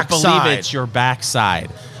backside. I believe it's your backside.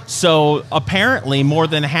 So apparently more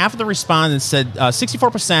than half of the respondents said,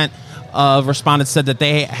 64% of respondents said that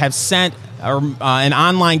they have sent an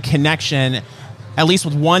online connection at least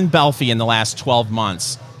with one belfie in the last 12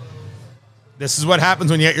 months. This is what happens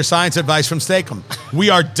when you get your science advice from Steakum. We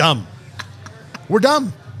are dumb. We're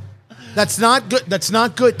dumb. That's not good. That's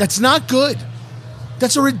not good. That's not good.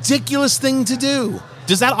 That's a ridiculous thing to do.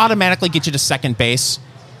 Does that automatically get you to second base?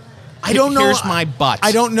 I don't know. Here's my butt.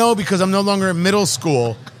 I don't know because I'm no longer in middle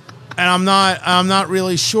school, and I'm not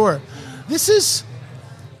really sure. This is.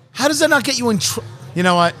 How does that not get you in? You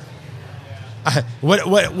know what?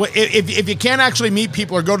 What if you can't actually meet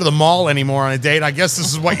people or go to the mall anymore on a date? I guess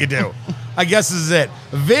this is what you do. I guess this is it.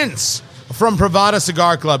 Vince from Pravada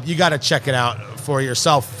Cigar Club. You got to check it out for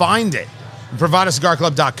yourself. Find it.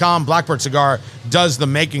 PravadaCigarClub.com. Blackbird Cigar does the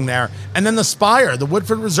making there. And then the Spire, the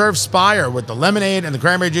Woodford Reserve Spire with the lemonade and the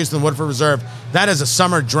cranberry juice and the Woodford Reserve. That is a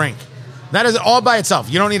summer drink. That is all by itself.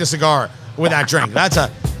 You don't need a cigar with that drink.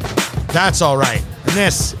 That's all right. And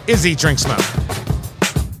this is Eat, Drink, Smoke.